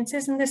about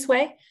audiences in this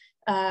way.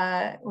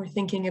 We're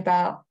thinking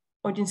about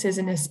audiences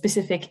in a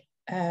specific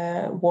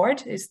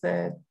ward is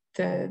the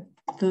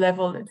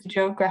level, the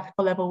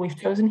geographical level we've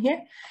chosen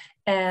here.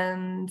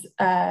 And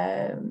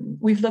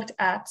we've looked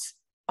at,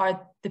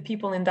 are the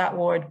people in that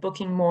ward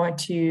booking more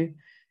to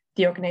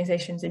the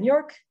organizations in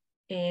York,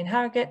 in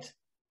Harrogate,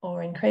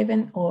 or in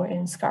Craven, or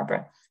in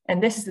Scarborough?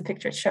 And this is the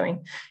picture it's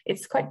showing.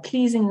 It's quite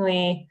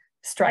pleasingly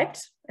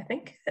striped, I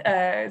think.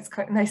 It's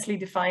quite nicely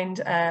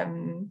defined,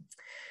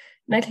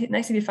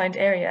 nicely defined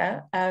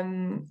area.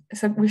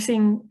 So we're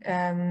seeing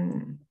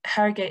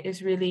Harrogate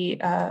is really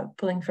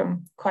pulling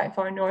from quite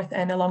far north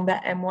and along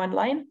that M1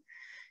 line.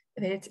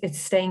 It's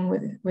staying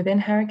within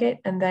Harrogate,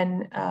 and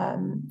then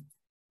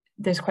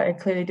there's quite a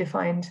clearly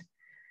defined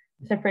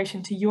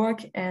separation to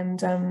York,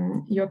 and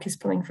York is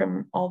pulling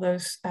from all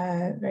those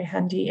very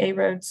handy A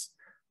roads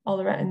all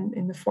around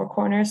in the four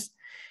corners.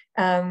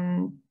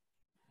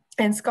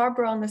 And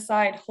Scarborough on the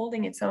side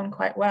holding its own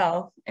quite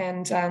well.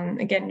 And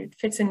again, it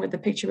fits in with the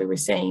picture we were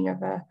saying of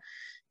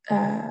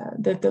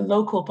the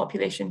local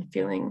population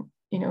feeling,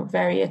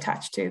 very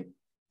attached to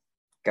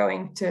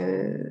going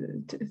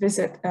to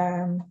visit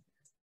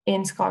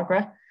in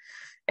Scarborough.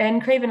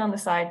 And Craven on the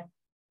side,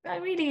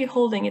 really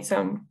holding its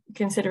own,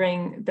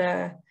 considering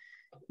the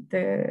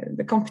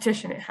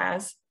competition it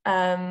has.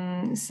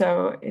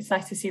 So it's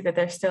nice to see that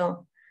there's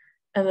still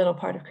a little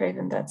part of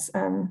Craven that's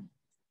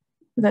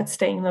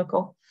staying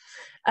local.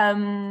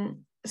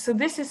 So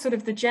this is sort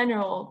of the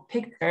general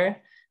picture,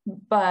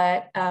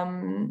 but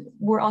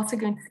we're also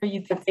going to show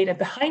you the data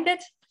behind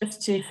it,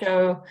 just to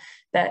show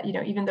that,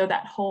 even though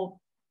that whole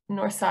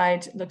north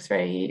side looks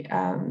very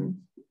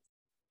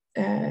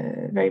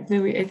very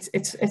blue,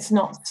 it's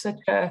not such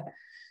a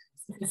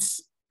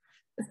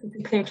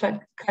clear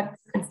cut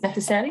difference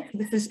necessarily. So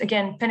this is,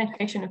 again,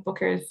 penetration of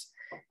bookers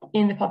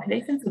in the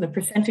population, so the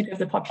percentage of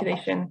the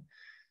population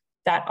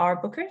that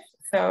are bookers.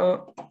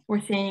 So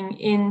we're seeing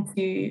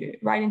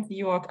right into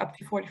York, up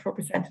to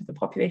 44% of the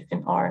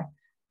population are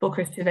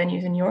bookers to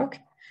venues in York.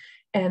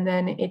 And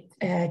then it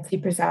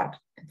tapers out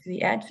to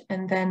the edge.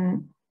 And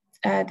then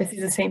this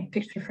is the same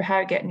picture for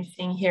Harrogate, and you're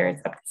seeing here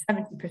it's up to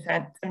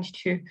 70%, 72%,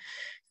 so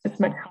it's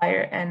much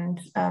higher. And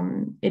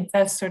it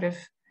does sort of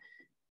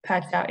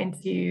patch out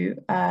into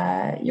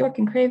York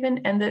and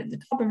Craven. And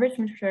the top of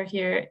Richmondshire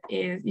here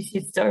is, you see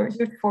it's still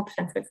 0 to 4%,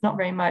 so it's not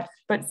very much,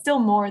 but still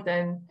more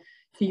than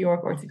to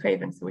York or to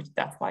Craven, so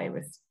that's why it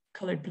was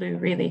colored blue,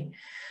 really.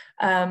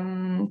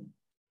 But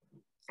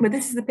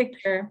this is the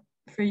picture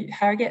for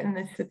Harrogate, and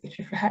this is the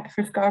picture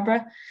for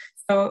Scarborough.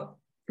 So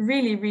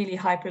really, really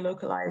hyper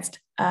localized,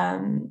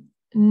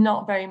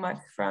 not very much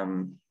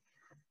from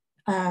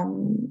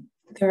the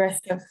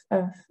rest of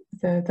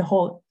the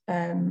whole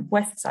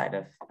west side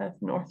of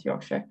North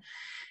Yorkshire.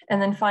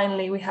 And then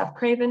finally we have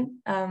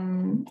Craven,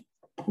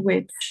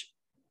 which,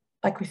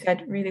 like we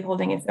said, really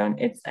holding its own.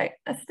 It's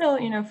still,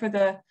 you know, for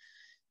that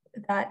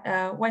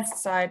west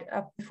side,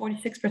 up to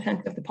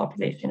 46% of the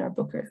population are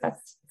bookers.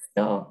 That's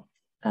still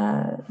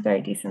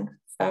very decent.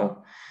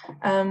 So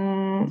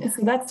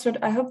so that's sort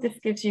of, I hope this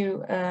gives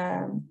you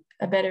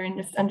a better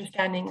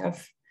understanding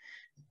of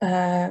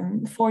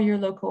for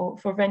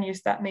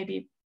venues that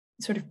maybe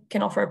sort of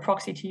can offer a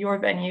proxy to your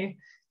venue,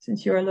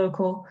 since you're a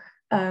local,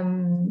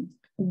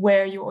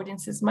 where your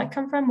audiences might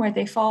come from, where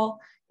they fall,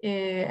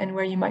 and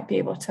where you might be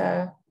able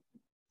to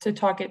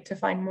target to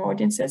find more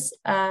audiences.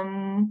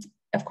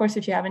 Of course,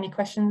 if you have any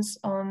questions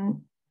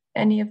on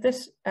any of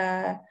this,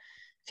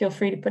 feel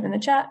free to put in the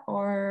chat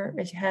or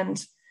raise your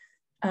hand.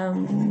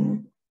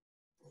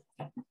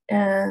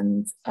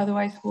 And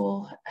otherwise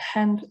I'll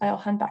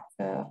hand back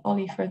to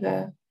Ollie for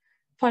the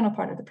final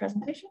part of the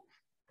presentation.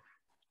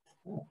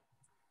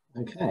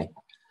 Okay.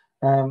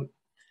 So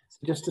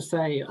just to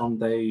say on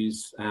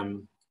those,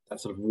 that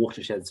sort of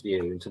watersheds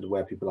view into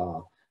where people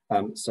are.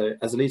 So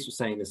as Elise was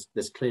saying,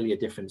 there's clearly a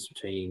difference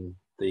between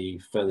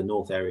the further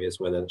north areas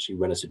where there are actually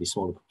relatively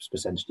smaller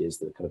percentages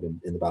that are kind of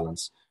in the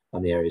balance,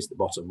 and the areas at the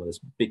bottom where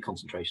there's big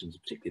concentrations,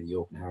 particularly the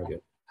York and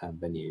Harrogate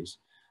venues.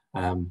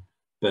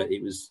 But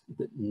it was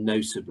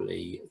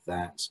notably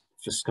that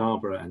for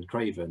Scarborough and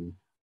Craven,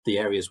 the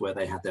areas where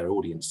they had their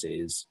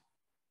audiences,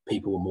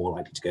 people were more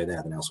likely to go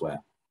there than elsewhere.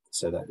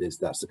 So that's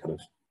the kind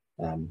of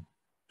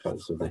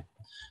sort of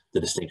the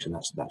distinction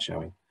that's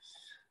showing.